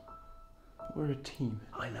this one. But we're a team.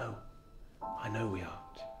 I know. I know we are.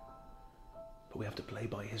 But we have to play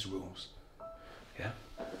by his rules. Yeah?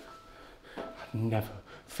 I'd never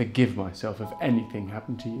forgive myself if anything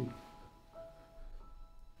happened to you.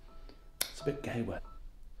 It's a bit gay, Wet.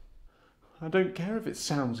 I don't care if it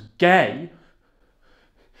sounds gay.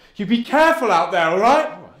 You be careful out there, all right?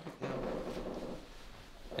 All right.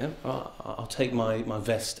 Yeah, I'll take my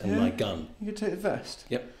vest and my gun. You can take the vest?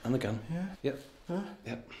 Yep, and the gun. Yeah? Yep. Huh?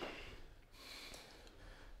 Yep.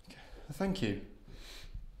 Thank you.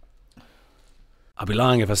 I'd be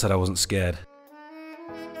lying if I said I wasn't scared.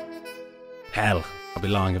 Hell, I'd be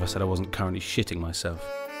lying if I said I wasn't currently shitting myself.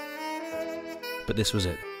 But this was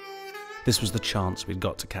it. This was the chance we'd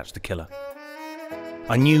got to catch the killer.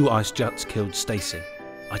 I knew Ice Juts killed Stacy.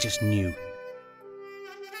 I just knew.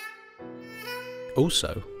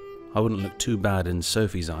 Also, I wouldn't look too bad in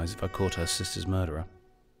Sophie's eyes if I caught her sister's murderer.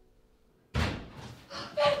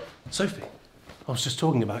 Sophie, I was just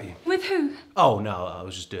talking about you. With who? Oh, no, I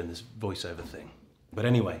was just doing this voiceover thing. But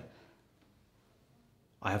anyway,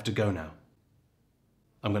 I have to go now.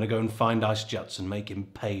 I'm going to go and find Ice Juts and make him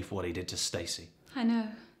pay for what he did to Stacy. I know.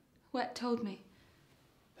 Wet told me.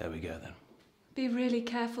 There we go, then. Be really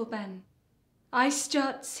careful, Ben. Ice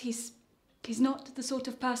Juts, he's not the sort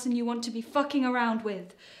of person you want to be fucking around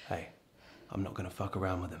with. Hey, I'm not going to fuck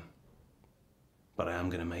around with him. But I am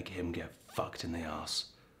going to make him get fucked in the arse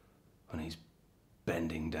when he's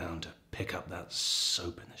bending down to pick up that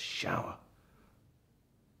soap in the shower.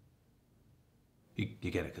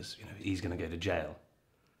 You get it, because, you know, he's going to go to jail.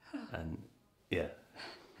 And, yeah.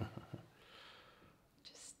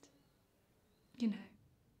 Just, you know,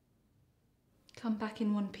 come back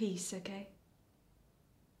in one piece, okay?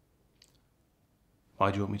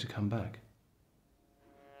 Why do you want me to come back?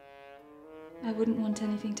 I wouldn't want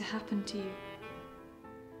anything to happen to you.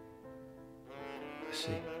 I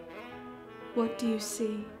see. What do you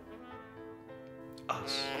see?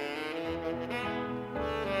 Us.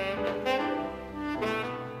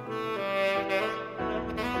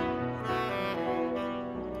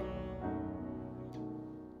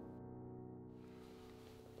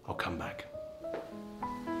 I'll come back.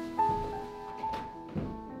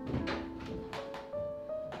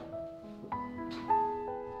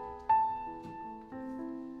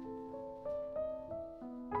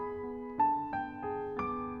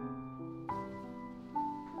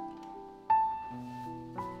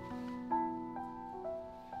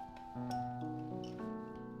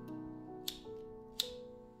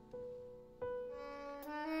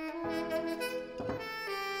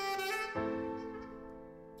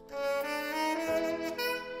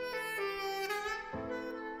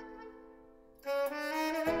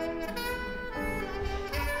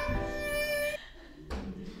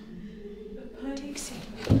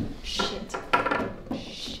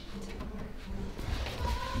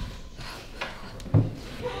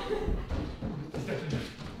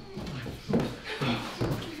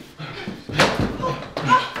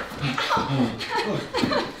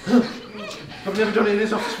 I've never done it in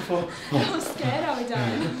this office before. I'm scared, are we,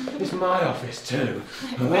 darling? It's my office too.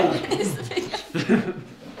 Brendan is the big...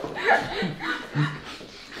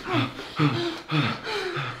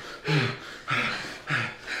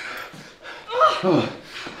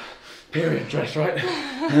 Period dress, right?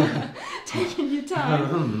 Taking your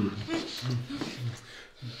time.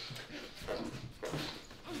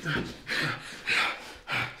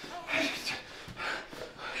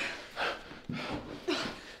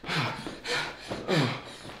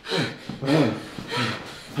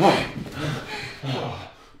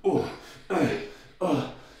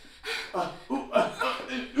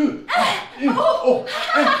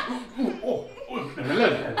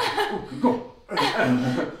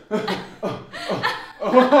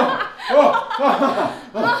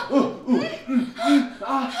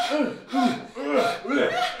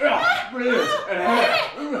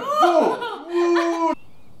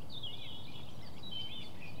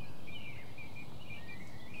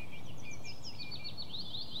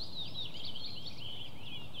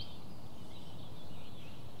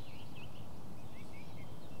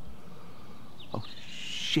 Oh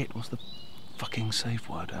shit, what's the fucking safe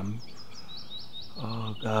word?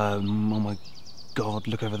 Oh my god,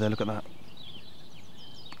 look over there, look at that.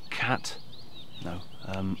 Cat? No,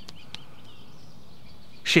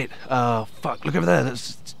 shit, fuck, look over there,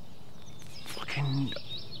 that's fucking,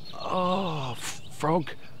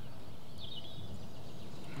 frog.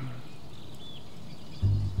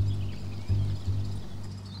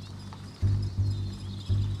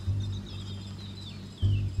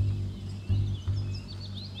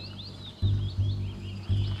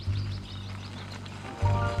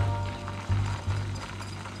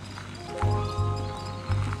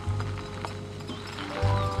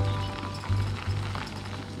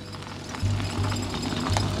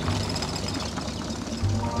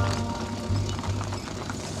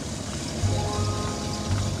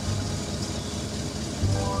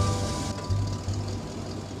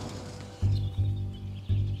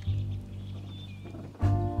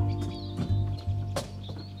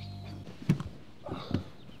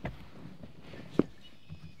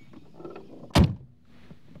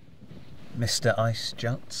 Mr. Ice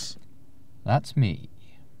Juts? That's me.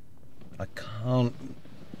 I can't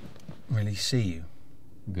really see you.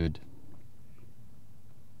 Good.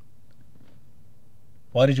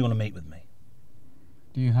 Why did you want to meet with me?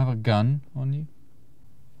 Do you have a gun on you?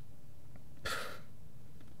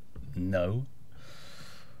 No.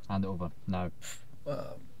 Hand it over now.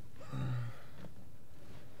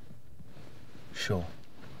 Sure.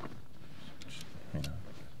 You know.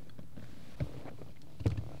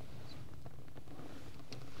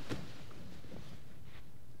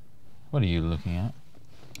 What are you looking at?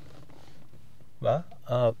 What?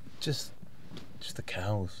 Just the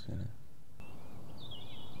cows, you know.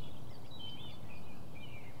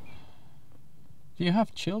 Do you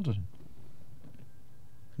have children?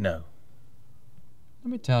 No.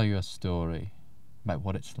 Let me tell you a story about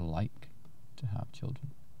what it's like to have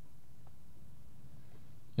children.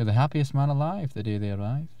 You're the happiest man alive the day they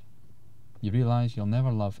arrive. You realise you'll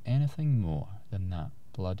never love anything more than that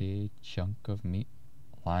bloody chunk of meat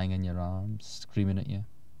lying in your arms, screaming at you.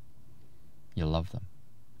 You love them.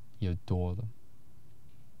 You adore them.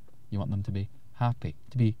 You want them to be happy,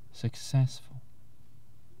 to be successful.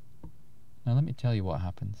 Now let me tell you what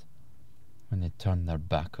happens when they turn their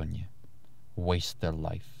back on you, waste their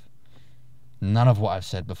life. None of what I've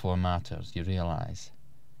said before matters. You realise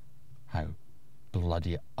how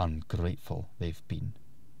bloody ungrateful they've been,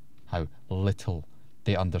 how little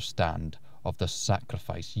they understand of the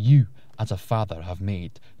sacrifice you as a father have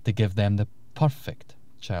made to give them the perfect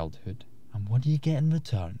childhood. And what do you get in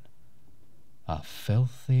return? A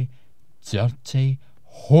filthy, dirty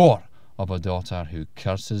whore of a daughter who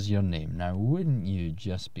curses your name. Now wouldn't you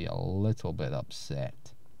just be a little bit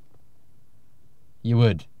upset? You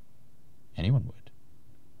would. Anyone would.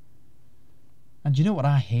 And you know what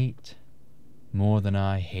I hate more than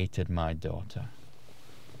I hated my daughter?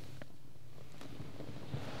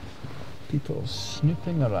 People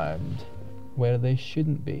snooping around where they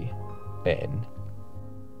shouldn't be, Ben.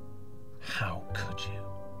 How could you?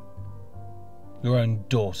 Your own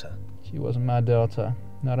daughter? She wasn't my daughter.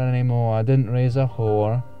 Not anymore. I didn't raise a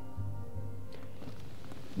whore.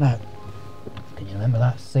 Now, can you remember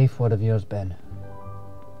that safe word of yours, Ben?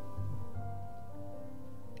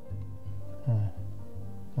 Oh,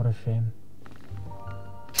 what a shame.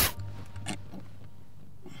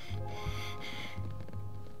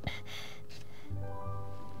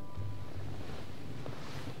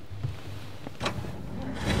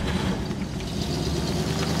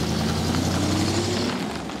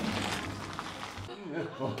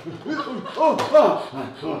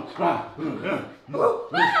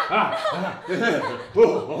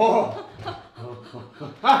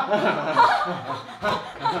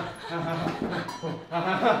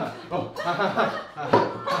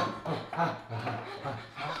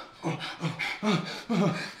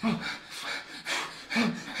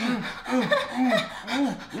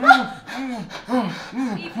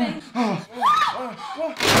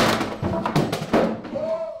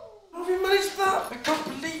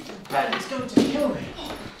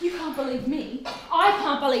 You can't believe me. I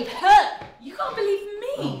can't believe her. You can't believe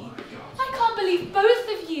me. Oh I can't believe both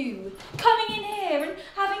of you coming in here and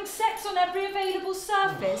having sex on every available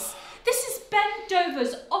surface. This is Ben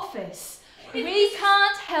Dover's office. We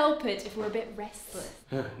can't help it if we're a bit restless.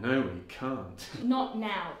 No, we can't. Not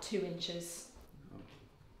now, 2 inches.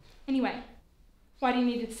 Anyway, why do you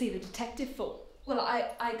need to see the detective for? Well,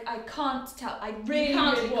 I can't tell. I really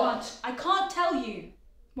can't. I can't tell you.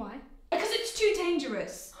 Why? Because it's too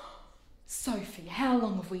dangerous. Sophie, how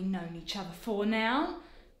long have we known each other for now?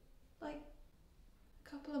 Like, a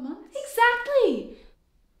couple of months? Exactly!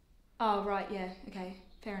 Oh, right, yeah, okay,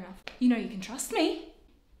 fair enough. You know you can trust me.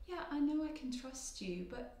 Yeah, I know I can trust you,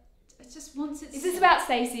 but it's just once it's... Is this about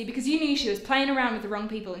Stacey? Because you knew she was playing around with the wrong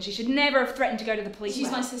people and she should never have threatened to go to the police.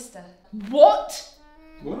 She's my sister. What?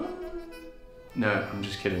 What? No, I'm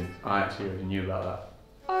just kidding. I actually already knew about that.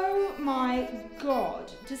 Oh my god.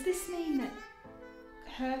 Does this mean that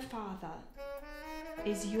her father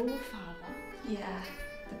is your father? Yeah,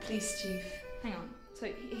 the police chief. Hang on. So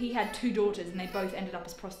he had 2 daughters and they both ended up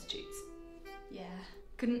as prostitutes? Yeah.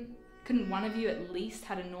 Couldn't one of you at least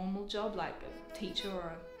had a normal job, like a teacher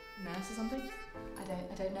or a nurse or something? I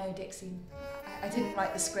don't know, Dixie. I didn't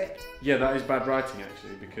write the script. Yeah, that is bad writing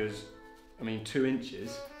actually, because, I mean, 2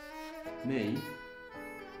 inches, me,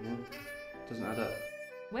 no, doesn't add up.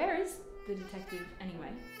 Where is the detective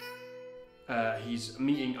anyway? He's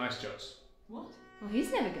meeting Ice Juts. What? Well,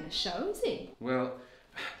 he's never going to show, is he? Well,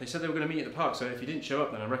 they said they were going to meet at the park, so if he didn't show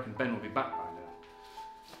up, then I reckon Ben will be back by now.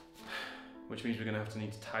 Which means we're going to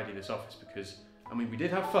need to tidy this office because, I mean, we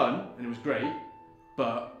did have fun and it was great,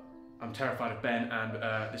 but I'm terrified of Ben,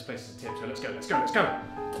 and this place is a tip, so let's go, let's go, let's go!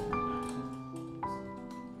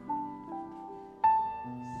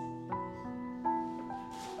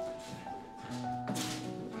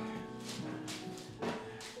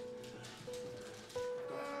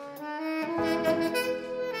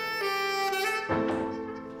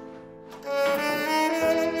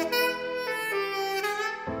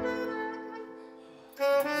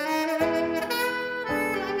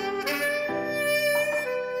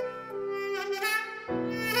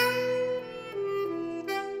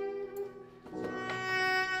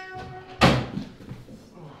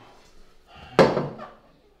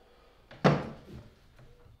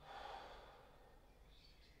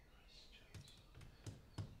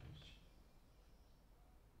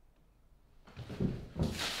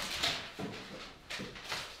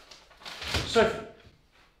 Sophie,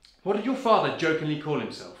 what did your father jokingly call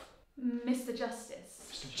himself? Mr. Justice.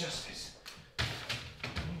 Mr. Justice.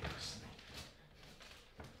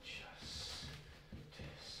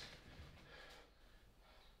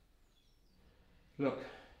 Look.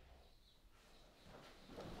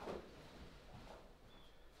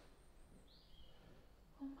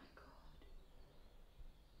 Oh my God.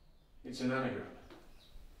 It's an anagram.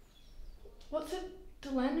 What's a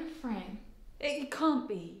Delenna frame? It can't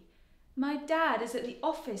be. My dad is at the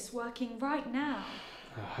office working right now.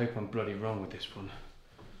 I hope I'm bloody wrong with this one.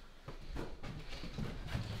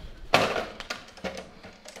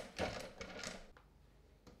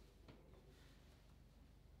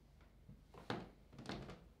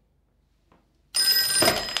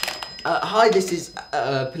 Hi, this is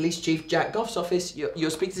Police Chief Jack Goff's office. You're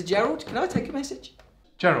speaking to Gerald. Can I take a message?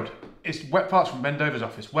 Gerald, it's Wet Parts from Mendover's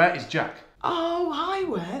office. Where is Jack? Oh, hi,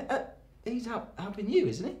 where? He's out helping you,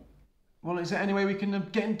 isn't he? Well, is there any way we can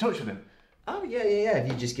get in touch with him? Oh, yeah. If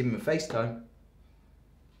you just give him a FaceTime.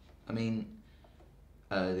 I mean,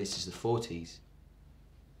 this is the 40s.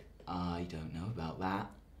 I don't know about that.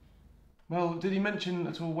 Well, did he mention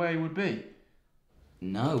at all where he would be?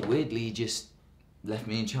 No, weirdly, he just left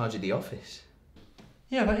me in charge of the office.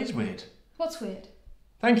 Yeah, that is weird. What's weird?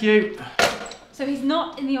 Thank you. So he's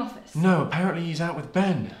not in the office? No, apparently he's out with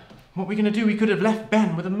Ben. What are we going to do? We could have left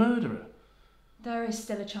Ben with a murderer. There is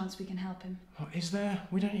still a chance we can help him. What is there?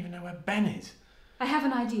 We don't even know where Ben is. I have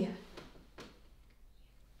an idea.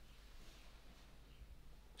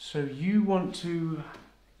 So you want to...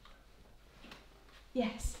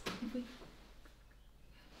 Yes. If we...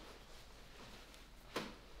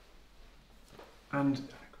 And...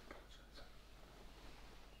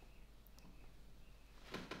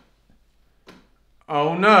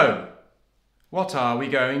 Oh no! What are we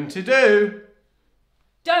going to do?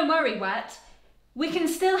 Don't worry, Wet. We can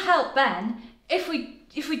still help Ben if we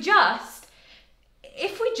just...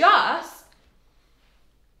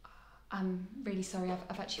 I'm really sorry,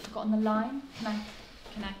 I've actually forgotten the line. Can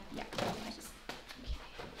I, yeah.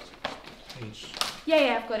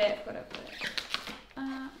 Yeah, I've got it.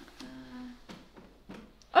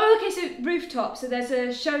 Oh, okay, so rooftop. So there's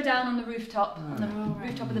a showdown on the rooftop,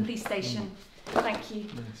 rooftop of the police station. Thank you.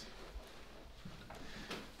 Nice.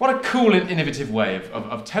 What a cool and innovative way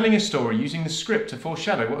of telling a story using the script to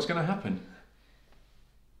foreshadow what's going to happen.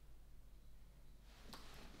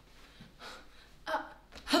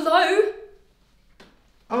 Hello?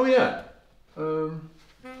 Oh yeah. Do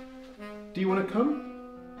you want to come?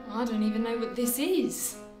 I don't even know what this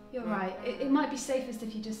is. You're right. It might be safest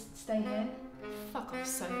if you just stay here. Fuck off,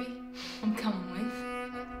 Sophie. I'm coming with.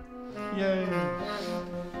 Yay.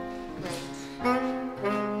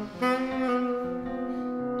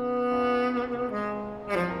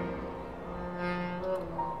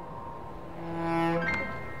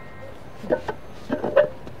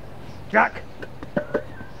 Jack!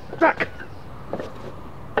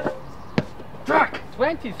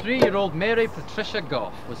 23-year-old Mary Patricia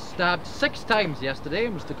Goff was stabbed 6 times yesterday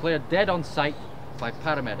and was declared dead on sight by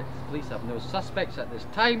paramedics. Police have no suspects at this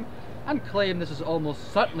time and claim this is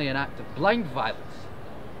almost certainly an act of blind violence.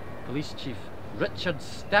 Police Chief Richard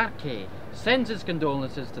Starkey sends his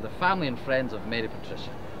condolences to the family and friends of Mary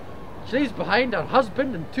Patricia. She leaves behind her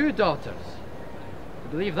husband and 2 daughters. Do you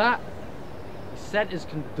believe that? He sent his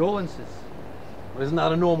condolences. Well, isn't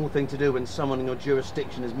that a normal thing to do when someone in your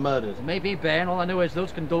jurisdiction is murdered? Maybe, Ben. All I know is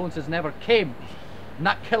those condolences never came. And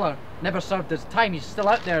that killer never served his time. He's still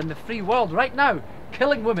out there in the free world right now,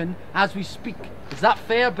 killing women as we speak. Is that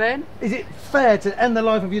fair, Ben? Is it fair to end the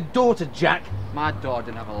life of your daughter, Jack? My daughter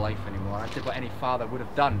didn't have a life anymore. I did what any father would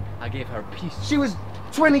have done. I gave her peace. She was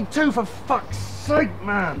 22, for fuck's sake,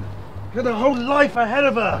 man. She had a whole life ahead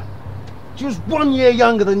of her. She was 1 year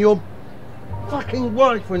younger than your fucking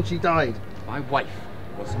wife when she died. My wife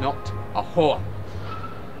was not a whore.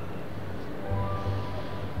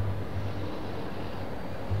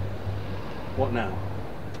 What now?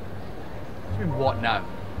 What do you mean, what now?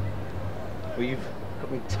 Well, you've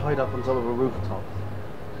got me tied up on top of a rooftop.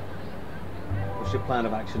 What's your plan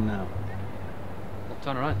of action now? Well,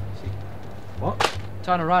 turn around. See? What?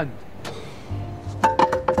 Turn around.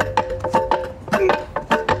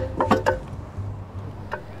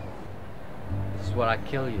 This is where I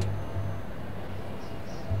kill you.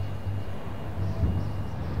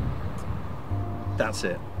 That's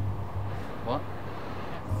it. What?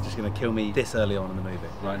 Just gonna kill me this early on in the movie,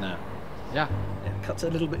 right now. Yeah. It cuts it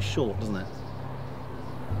a little bit short, doesn't it?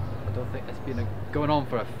 I don't think it's been going on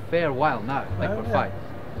for a fair while now, like Oh, we're yeah. fighting.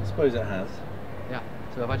 I suppose it has. Yeah.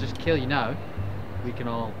 So if I just kill you now, we can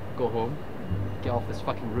all go home, get off this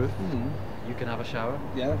fucking roof. You can have a shower.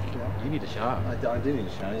 Yeah. You need a shower. I do need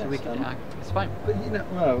a shower, yes. So we can, it's fine. But you know,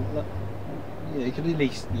 well, look, yeah, you could at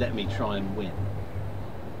least let me try and win.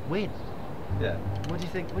 Win? Yeah. What do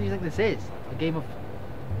you think? What do you think this is? A game of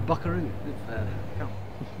buckaroo? Come.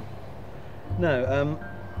 No,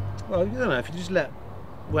 well, I don't know, if you just let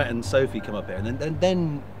Wet and Sophie come up here and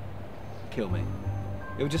then kill me,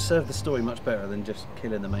 it would just serve the story much better than just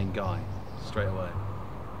killing the main guy straight away.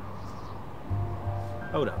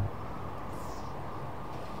 Hold up.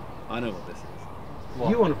 I know what this is. What?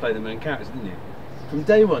 You want to play the main characters, didn't you? From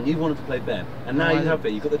day one, you wanted to play Ben, and now No, you have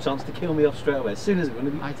it. You've got the chance to kill me off straight away. As soon as you're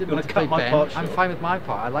going I to didn't want to cut play my Ben. part short. I'm fine with my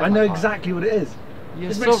part. I like I my know part. exactly what it is. You're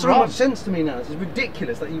This so makes so wrong. much sense to me now. This is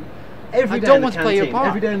ridiculous that you every I day don't in the want to play your canteen, part.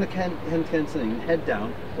 every day in the canteen, head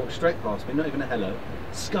down, walk straight past me, not even a hello,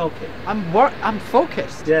 skulking. I'm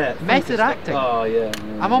focused. Yeah. Method focused. acting. Oh yeah.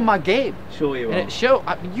 I'm on my game. Sure you are. And it show.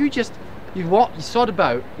 I mean, you sod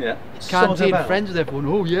about. Yeah. Canteen, Sod about. friends with everyone.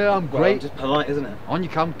 Oh yeah, I'm Well, great. just polite, isn't it? On you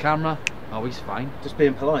come, camera. Always fine. Just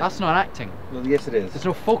being polite. That's not acting. Well, yes it is. There's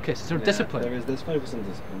no focus. There's no Yeah, discipline. There's focus and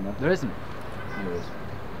discipline there. There isn't. There is.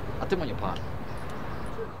 I didn't want your part.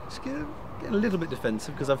 Just getting a little bit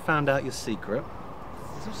defensive because I've found out your secret.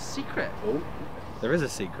 There's no secret. Oh. There is a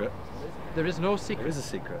secret. There is no secret. There is a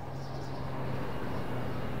secret.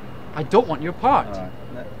 I don't want your part. Alright.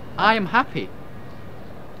 No. I am happy.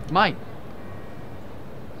 Mine.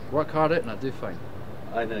 Work hard at it and I'll do fine.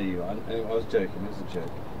 I know you are. I was joking. It was a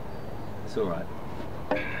joke. It's all right.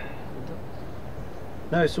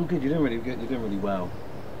 No, it's all good. You're doing really good. You're doing really well.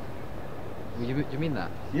 You mean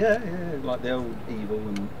that? Yeah, like the old evil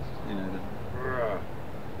and you know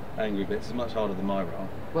the angry bits is much harder than my role.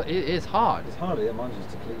 Well, it is hard. It's harder. Yeah, mine's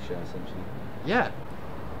just a cliche essentially. Yeah.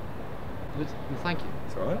 Well, thank you.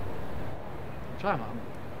 It's all right. I'm trying, Mum.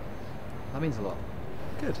 That means a lot.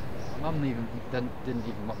 Good. Mum didn't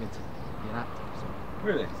even want me to be an actor. So.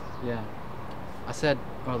 Really? Yeah. I said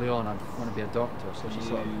early on I want to be a doctor, so she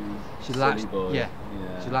sort of she silly latched. boy. Yeah.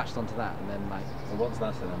 Yeah. She latched onto that, and then like. Well, once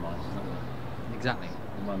that's in her mind, she's not gonna. Exactly.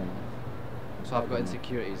 Money. So I've got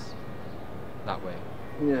insecurities that way.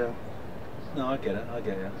 Yeah. No, I get it. I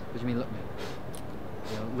get you. What do you mean, look at me?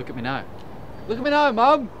 You know, look at me now. Look at me now,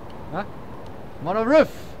 Mum! Huh? I'm on a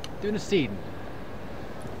roof, doing a scene.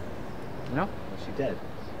 You know? Is she dead?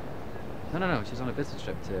 No, she's on a business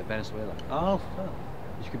trip to Venezuela. Oh, fuck.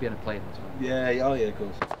 She could be on a plane as well. Yeah, oh yeah, of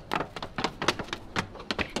course.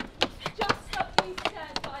 Just up these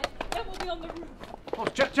stairs, guys. Then we'll be on the roof. Oh,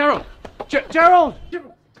 Gerald! Gerald!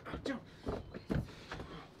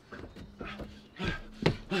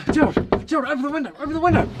 Gerald, over the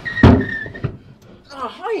window! Oh,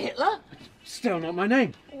 hi, Hitler. Still not my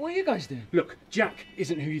name. What are you guys doing? Look, Jack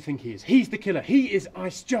isn't who you think he is. He's the killer. He is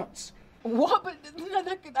Ice Juts. What? But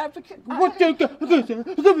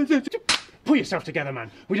Pull yourself together, man.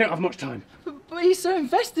 We don't have much time. But he's so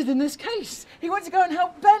invested in this case. He went to go and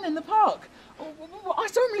help Ben in the park. I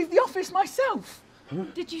saw him leave the office myself.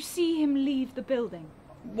 Did you see him leave the building?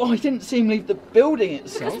 Well, I didn't see him leave the building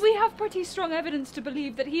itself. Because we have pretty strong evidence to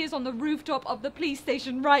believe that he is on the rooftop of the police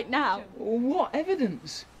station right now. What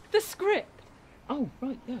evidence? The script. Oh,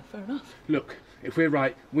 right, yeah, fair enough. Look, if we're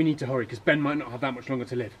right, we need to hurry because Ben might not have that much longer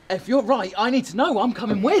to live. If you're right, I need to know. I'm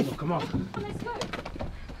coming with. Oh, come on. Let's go.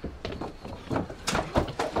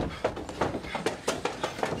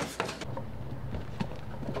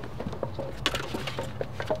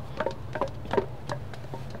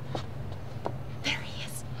 There he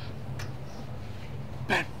is.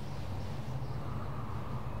 Ben!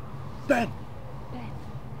 Ben!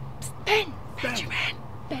 Ben! Benjamin!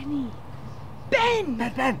 Benny. Ben!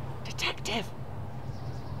 Ben! Detective!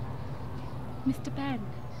 Mr. Ben.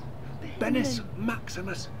 Bennis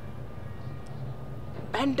Maximus.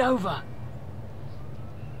 Bend over.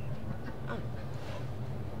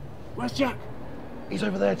 Where's Jack? He's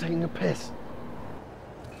over there taking a piss.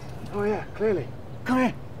 Oh yeah, clearly. Come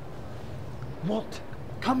here. What?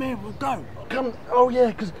 Come here, we'll go. come. Oh, yeah,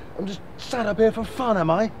 because I'm just sat up here for fun, am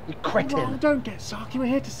I? You cretin. Oh, don't get sarky. We're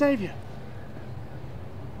here to save you.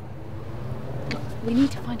 We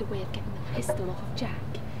need to find a way of getting the pistol off of Jack.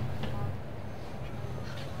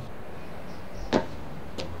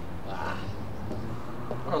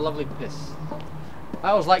 What a lovely piss.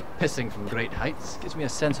 I always like pissing from great heights. Gives me a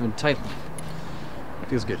sense of entitlement.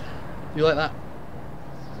 Feels good. You like that?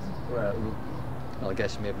 Well, I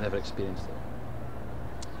guess you may have never experienced it.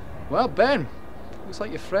 Well, Ben, looks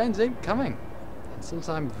like your friends ain't coming. And since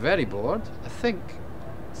I'm very bored, I think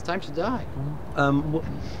it's time to die.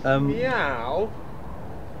 Meow.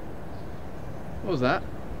 What was that?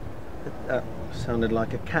 That sounded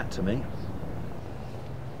like a cat to me.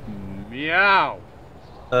 Meow.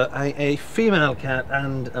 A female cat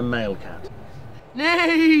and a male cat.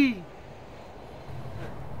 Nay!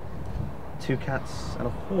 2 cats and a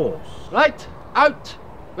horse. Right, out!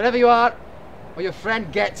 Wherever you are, or your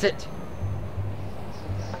friend gets it.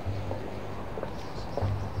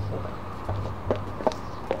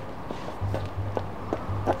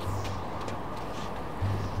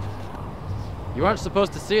 You weren't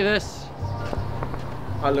supposed to see this.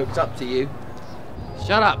 I looked up to you.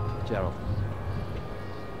 Shut up, Gerald.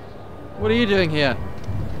 What are you doing here?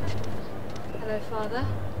 Hello, Father.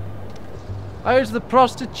 How's the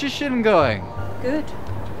prostitution going? Good.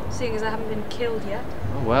 Seeing as I haven't been killed yet.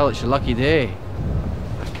 Oh, well, it's your lucky day.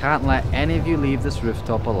 I can't let any of you leave this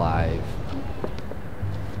rooftop alive.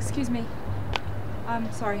 Excuse me.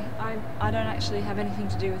 I'm sorry. I don't actually have anything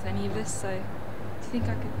to do with any of this, so do you think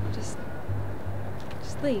I could just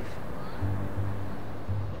leave?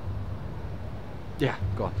 Yeah,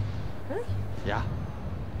 go on. Really? Yeah.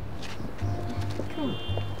 Cool.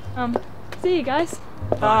 See you guys.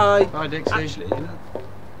 Bye. Bye, Dixie. Actually, you know,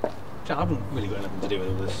 I haven't really got anything to do with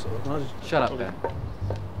all this. So I just... Shut up, Ben.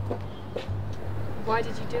 Why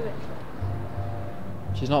did you do it?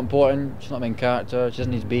 She's not important, she's not main character, she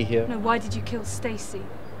doesn't need to be here. No, why did you kill Stacy?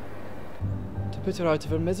 To put her out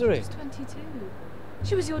of her misery. She was 22.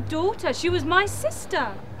 She was your daughter. She was my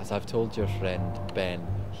sister. As I've told your friend Ben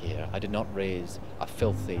here, I did not raise a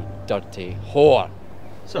filthy, dirty whore.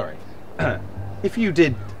 Sorry. If you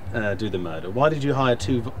did do the murder, why did you hire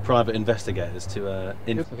 2 private investigators to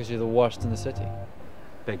Because you're the worst in the city.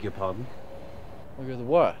 Beg your pardon? Well, you're the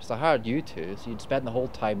worst. I hired you two, so you'd spend the whole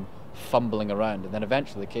time fumbling around, and then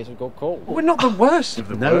eventually the case would go cold. We're not the worst of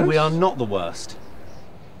the worst. No, we are not the worst.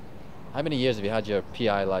 How many years have you had your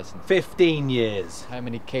PI license? 15 years. How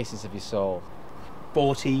many cases have you solved?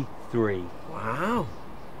 43. Wow.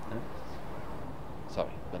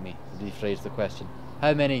 Sorry, let me rephrase the question.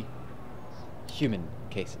 How many human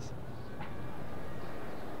cases?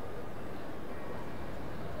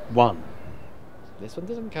 1. This one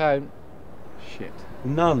doesn't count. Shit.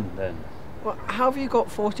 None, then. Well, how have you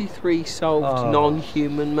got 43 solved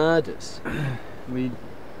non-human murders? We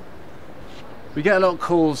get a lot of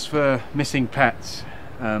calls for missing pets,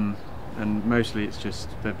 and mostly it's just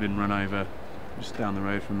they've been run over just down the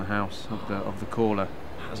road from the house of the caller.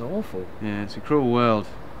 That's awful. Yeah, it's a cruel world.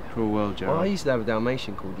 Cruel world, Gerald. Well, I used to have a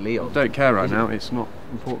Dalmatian called Leon. I don't care right now, it's not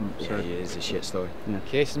important. Yeah, So. it is a shit story. Yeah.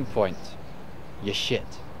 Case in point, you shit.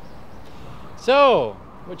 So,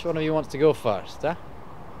 which one of you wants to go first, huh?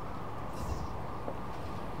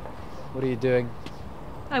 What are you doing?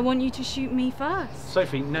 I want you to shoot me first.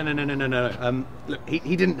 Sophie, no. Look,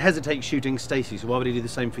 he didn't hesitate shooting Stacy, so why would he do the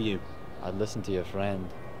same for you? I'd listen to your friend.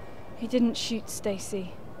 He didn't shoot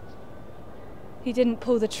Stacy. He didn't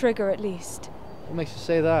pull the trigger, at least. What makes you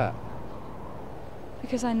say that?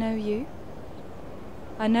 Because I know you.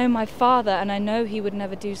 I know my father, and I know he would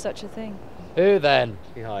never do such a thing. Who then?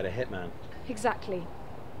 He hired a hitman. Exactly.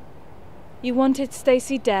 You wanted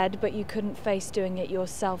Stacy dead, but you couldn't face doing it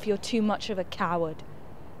yourself. You're too much of a coward.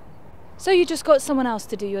 So you just got someone else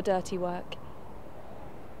to do your dirty work.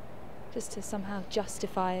 Just to somehow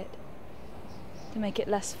justify it. To make it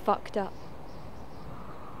less fucked up.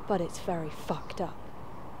 But it's very fucked up.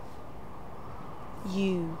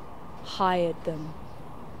 You hired them.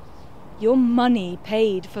 Your money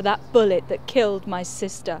paid for that bullet that killed my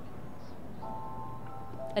sister.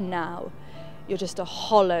 And now, you're just a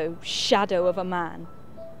hollow shadow of a man.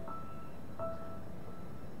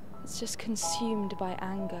 It's just consumed by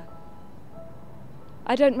anger.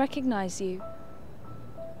 I don't recognize you.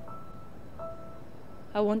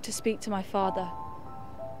 I want to speak to my father.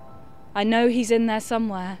 I know he's in there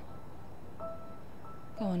somewhere.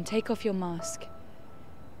 Go on, take off your mask.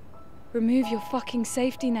 Remove your fucking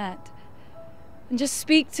safety net. And just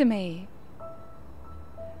speak to me.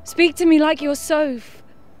 Speak to me like you're Soph.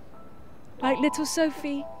 Like little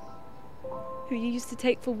Sophie, who you used to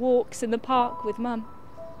take for walks in the park with Mum.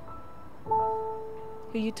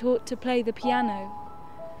 who you taught to play the piano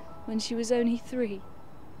when she was only 3.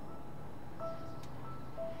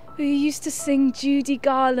 Who you used to sing Judy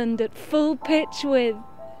Garland at full pitch with.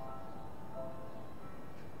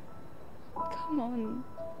 Come on.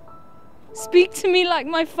 Speak to me like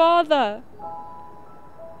my father.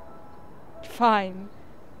 Fine.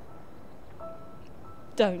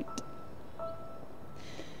 Don't.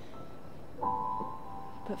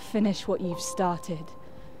 But finish what you've started.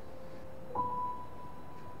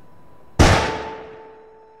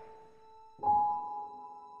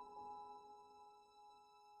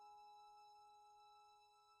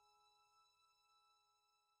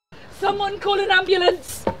 Someone call an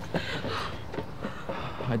ambulance!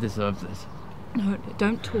 I deserve this. No,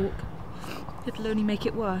 don't talk. It'll only make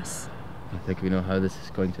it worse. I think we know how this is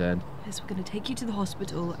going to end. Yes, we're going to take you to the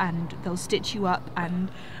hospital and they'll stitch you up and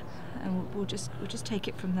we'll just take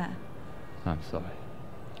it from there. I'm sorry.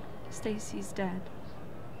 Stacey's dead.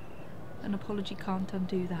 An apology can't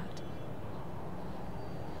undo that. Do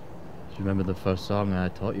you remember the first song I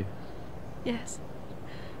taught you? Yes.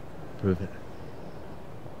 Prove it.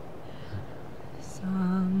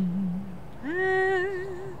 Somewhere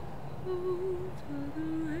over the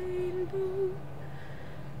rainbow,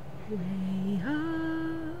 way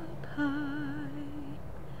up high,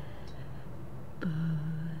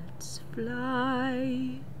 birds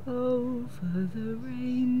fly over the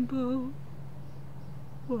rainbow.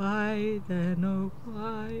 Why then, oh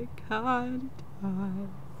why can't I?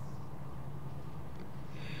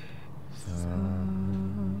 Somewhere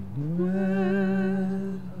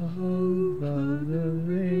over the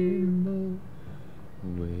rainbow,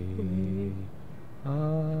 way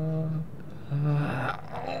up high.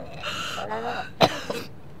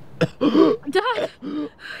 Dad!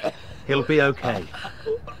 He'll be okay.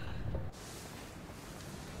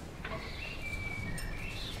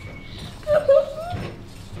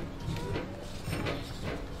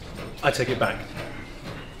 I take it back.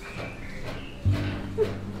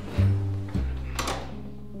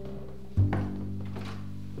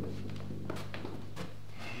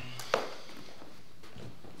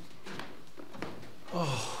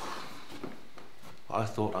 I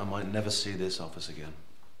thought I might never see this office again.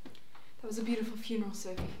 That was a beautiful funeral,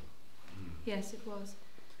 Sophie. Yes, it was.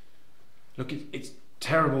 Look, it's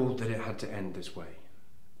terrible that it had to end this way,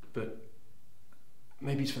 but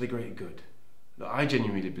maybe it's for the greater good. Look, I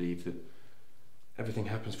genuinely believe that everything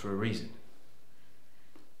happens for a reason.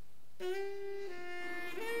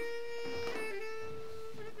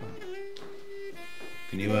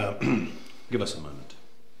 Can you give us a moment?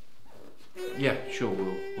 Yeah, sure,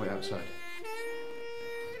 we'll wait outside.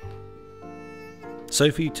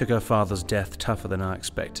 Sophie took her father's death tougher than I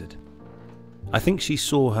expected. I think she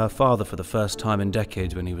saw her father for the first time in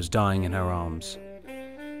decades when he was dying in her arms.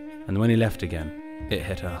 And when he left again, it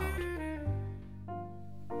hit her hard.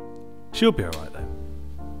 She'll be alright though.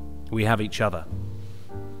 We have each other.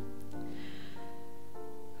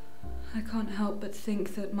 I can't help but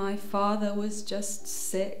think that my father was just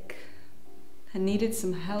sick and needed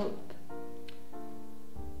some help.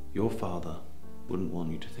 Your father wouldn't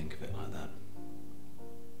want you to think of it like that.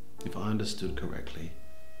 If I understood correctly,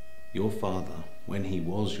 your father, when he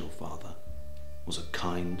was your father, was a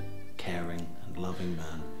kind, caring and loving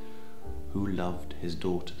man who loved his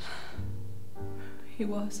daughters. He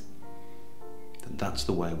was. Then that's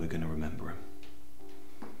the way we're going to remember him.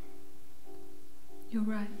 You're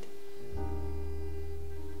right.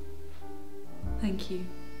 Thank you.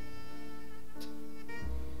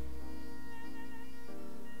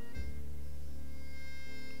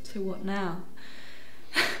 So what now?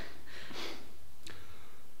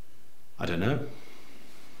 I don't know.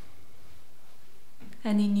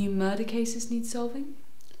 Any new murder cases need solving?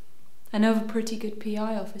 I know of a pretty good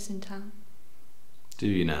PI office in town. Do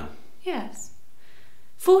you now? Yes.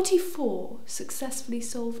 44 successfully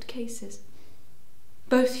solved cases.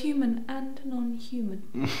 Both human and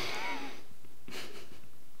non-human.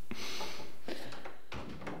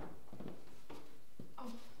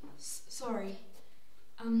 Sorry.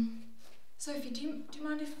 Sophie, do you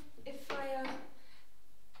mind if I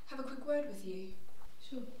have a quick word with you?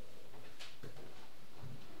 Sure.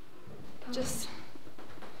 I just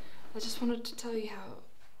wanted to tell you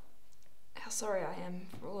how sorry I am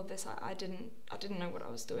for all of this. I didn't know what I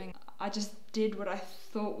was doing. I just did what I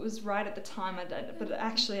thought was right at the time. But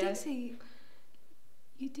actually, Dixie,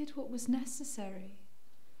 you did what was necessary.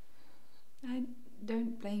 I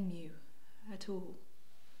don't blame you at all.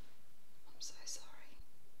 I'm so sorry.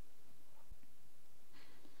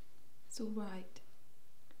 It's all right.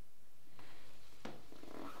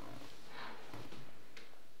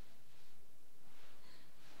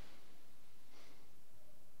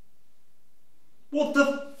 What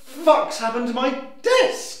the fuck's happened to my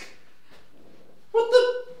desk? What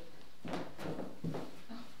the...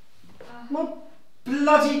 My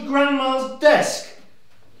bloody grandma's desk!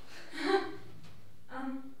 I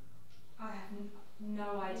have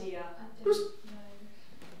no idea.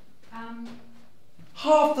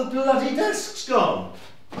 Half the bloody desk's gone!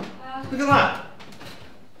 Look at that!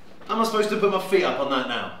 How am I supposed to put my feet up on that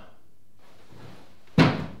now?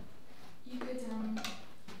 You could,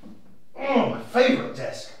 Oh, my favourite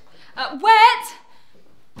desk!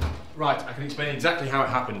 Wet! Right, I can explain exactly how it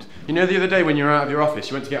happened. You know the other day when you were out of your office,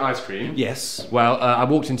 you went to get ice cream? Yes. Well, I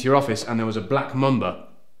walked into your office and there was a black mamba.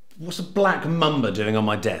 What's a black mamba doing on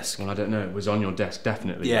my desk? Well, I don't know. It was on your desk,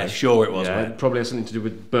 definitely. Yeah, sure it was. Yeah, Right? it probably has something to do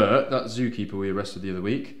with Bert, that zookeeper we arrested the other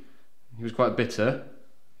week. He was quite bitter.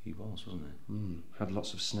 He was, wasn't he? Had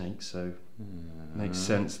lots of snakes, so makes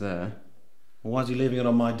sense there. Well, why is he leaving it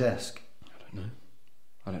on my desk?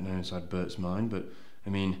 I don't know inside Bert's mind, but I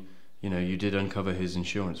mean, you know, you did uncover his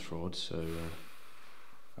insurance fraud, so.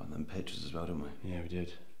 Found them pictures as well, didn't we? Yeah, we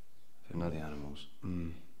did. Of the animals.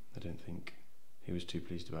 I don't think he was too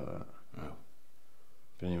pleased about that. Oh.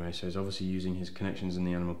 But anyway, so he's obviously using his connections in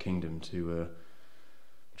the animal kingdom to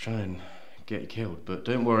try and get you killed. But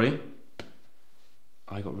don't worry,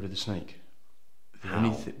 I got rid of the snake.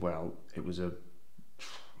 How? Well, it was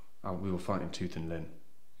we were fighting tooth and limb.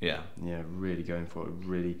 Yeah. Yeah, really going for it.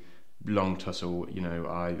 Really long tussle. You know,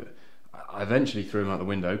 I eventually threw him out the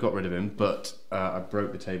window, got rid of him, but I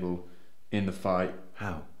broke the table in the fight.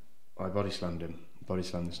 How? I body slammed him. Body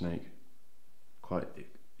slammed the snake.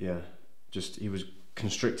 Just he was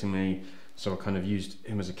constricting me, so I kind of used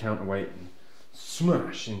him as a counterweight and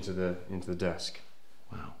smash into the desk.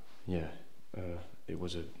 Wow. Yeah, it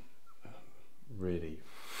was a really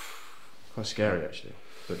quite scary actually.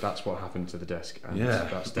 But that's what happened to the desk, and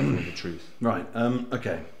that's definitely the truth. Right.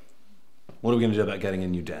 Okay. What are we going to do about getting a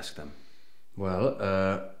new desk then?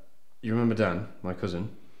 Well, you remember Dan, my cousin?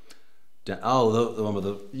 The one with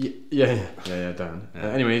the... Yeah, Dan. Yeah.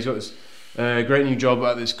 Anyway, he's got this great new job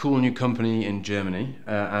at this cool new company in Germany,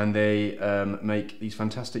 and they make these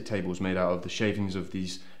fantastic tables made out of the shavings of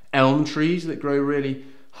these elm trees that grow really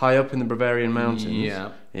high up in the Bavarian mountains.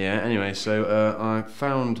 Yeah. Yeah. Anyway, so I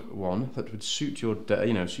found one that would suit your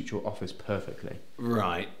suit your office perfectly.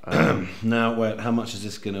 Right. Now, wait, how much is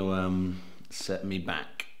this going to set me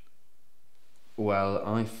back? Well,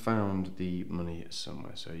 I found the money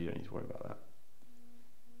somewhere, so you don't need to worry about that.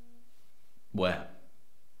 Where?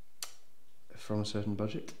 From a certain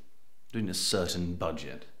budget. Doing a certain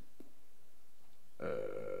budget?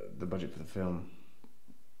 The budget for the film.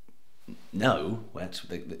 No,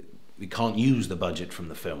 we can't use the budget from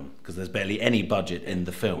the film because there's barely any budget in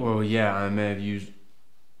the film. Well, yeah, I may have used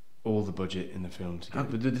all the budget in the film to get.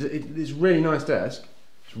 But it's a really nice desk.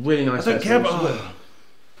 It's a really nice. I don't care about.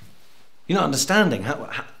 You're not understanding. How,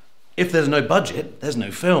 if there's no budget, there's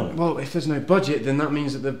no film. Well, if there's no budget, then that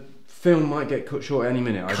means that the film might get cut short any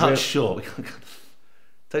minute. Cut short?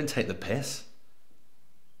 Don't take the piss.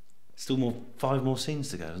 Still 5 more scenes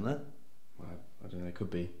to go, isn't there? Well, I don't know. It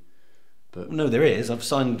could be. But no, there is. I've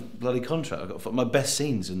signed bloody contract. I've got my best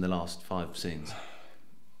scenes in the last 5 scenes.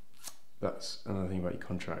 That's another thing about your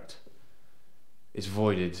contract. It's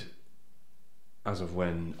voided as of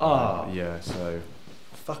when. Yeah. So.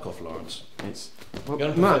 Fuck off, Lawrence. It's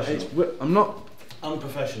Matt. I'm not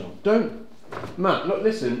unprofessional. Don't, Matt. Look,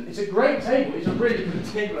 listen. It's a great table. It's a really good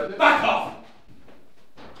table. Back off.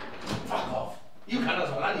 Fuck off. You can't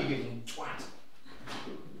as well, you little twat.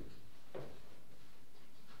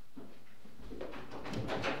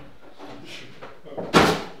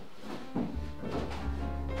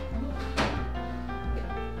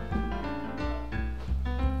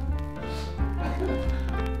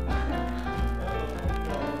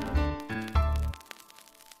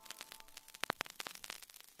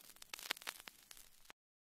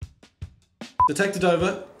 Detected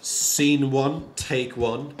over. Scene 1, take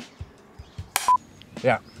 1.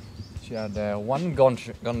 Yeah. She had one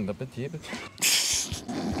gunshot. One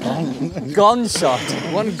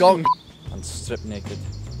gun. And stripped naked.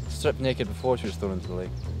 Stripped naked before she was thrown into the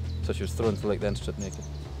lake. So she was thrown into the lake, then stripped naked.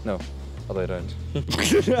 No, other way around.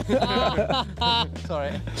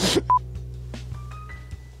 Sorry.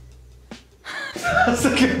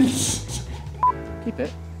 Keep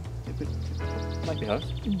it. Might be house.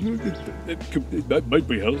 That might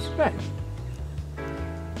be house. Right.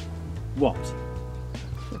 What?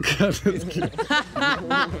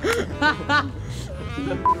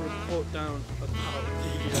 Report down about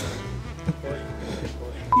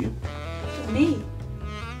the Me?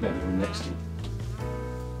 No, you were next to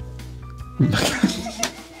you.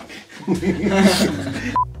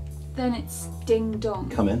 Then it's Ding dong.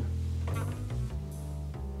 Come in.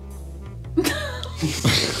 It's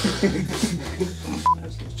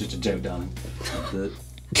just a joke, darling.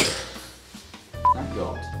 Thank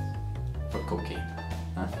God for cooking.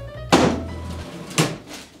 Huh?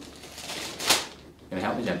 Can you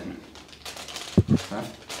help me, gentlemen? Huh?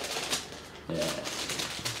 Yeah.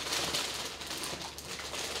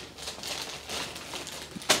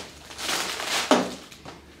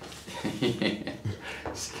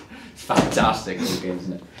 It's fantastic cooking,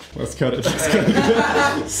 isn't it? Let's cut it.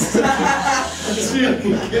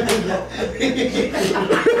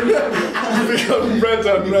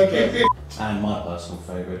 And my personal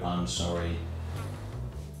favourite, I'm sorry,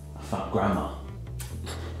 I fucked grandma.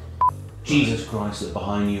 Jesus Christ, look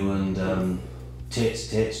behind you and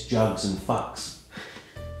tits, jugs and fucks.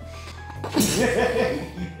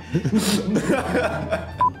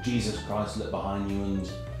 Jesus Christ, look behind you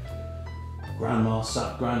and grandma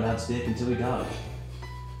sucked granddad's dick until he died.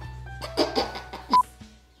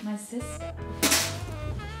 My sister.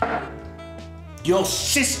 Your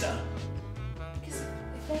sister? Because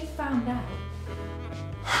if they found out.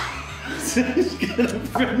 He's gonna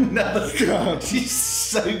put another God. He's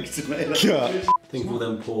soaked, mate. God. Think of all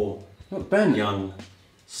them poor young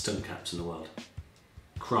stone caps in the world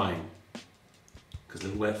crying because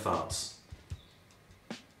little wet farts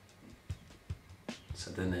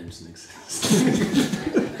said their names didn't exist.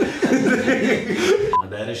 I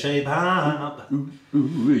better shape up. Ooh,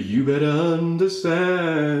 you better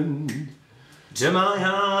understand. To my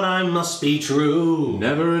heart I must be true.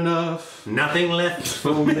 Never enough. Nothing left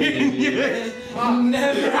for me.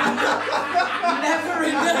 Never enough.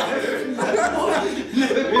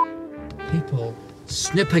 People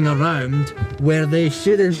snipping around where they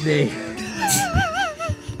shouldn't be.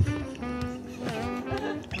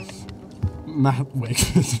 Matt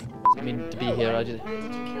Wiggins. I mean, to be here, I just How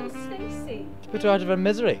did you kill Stacey? put her out of her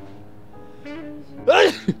misery.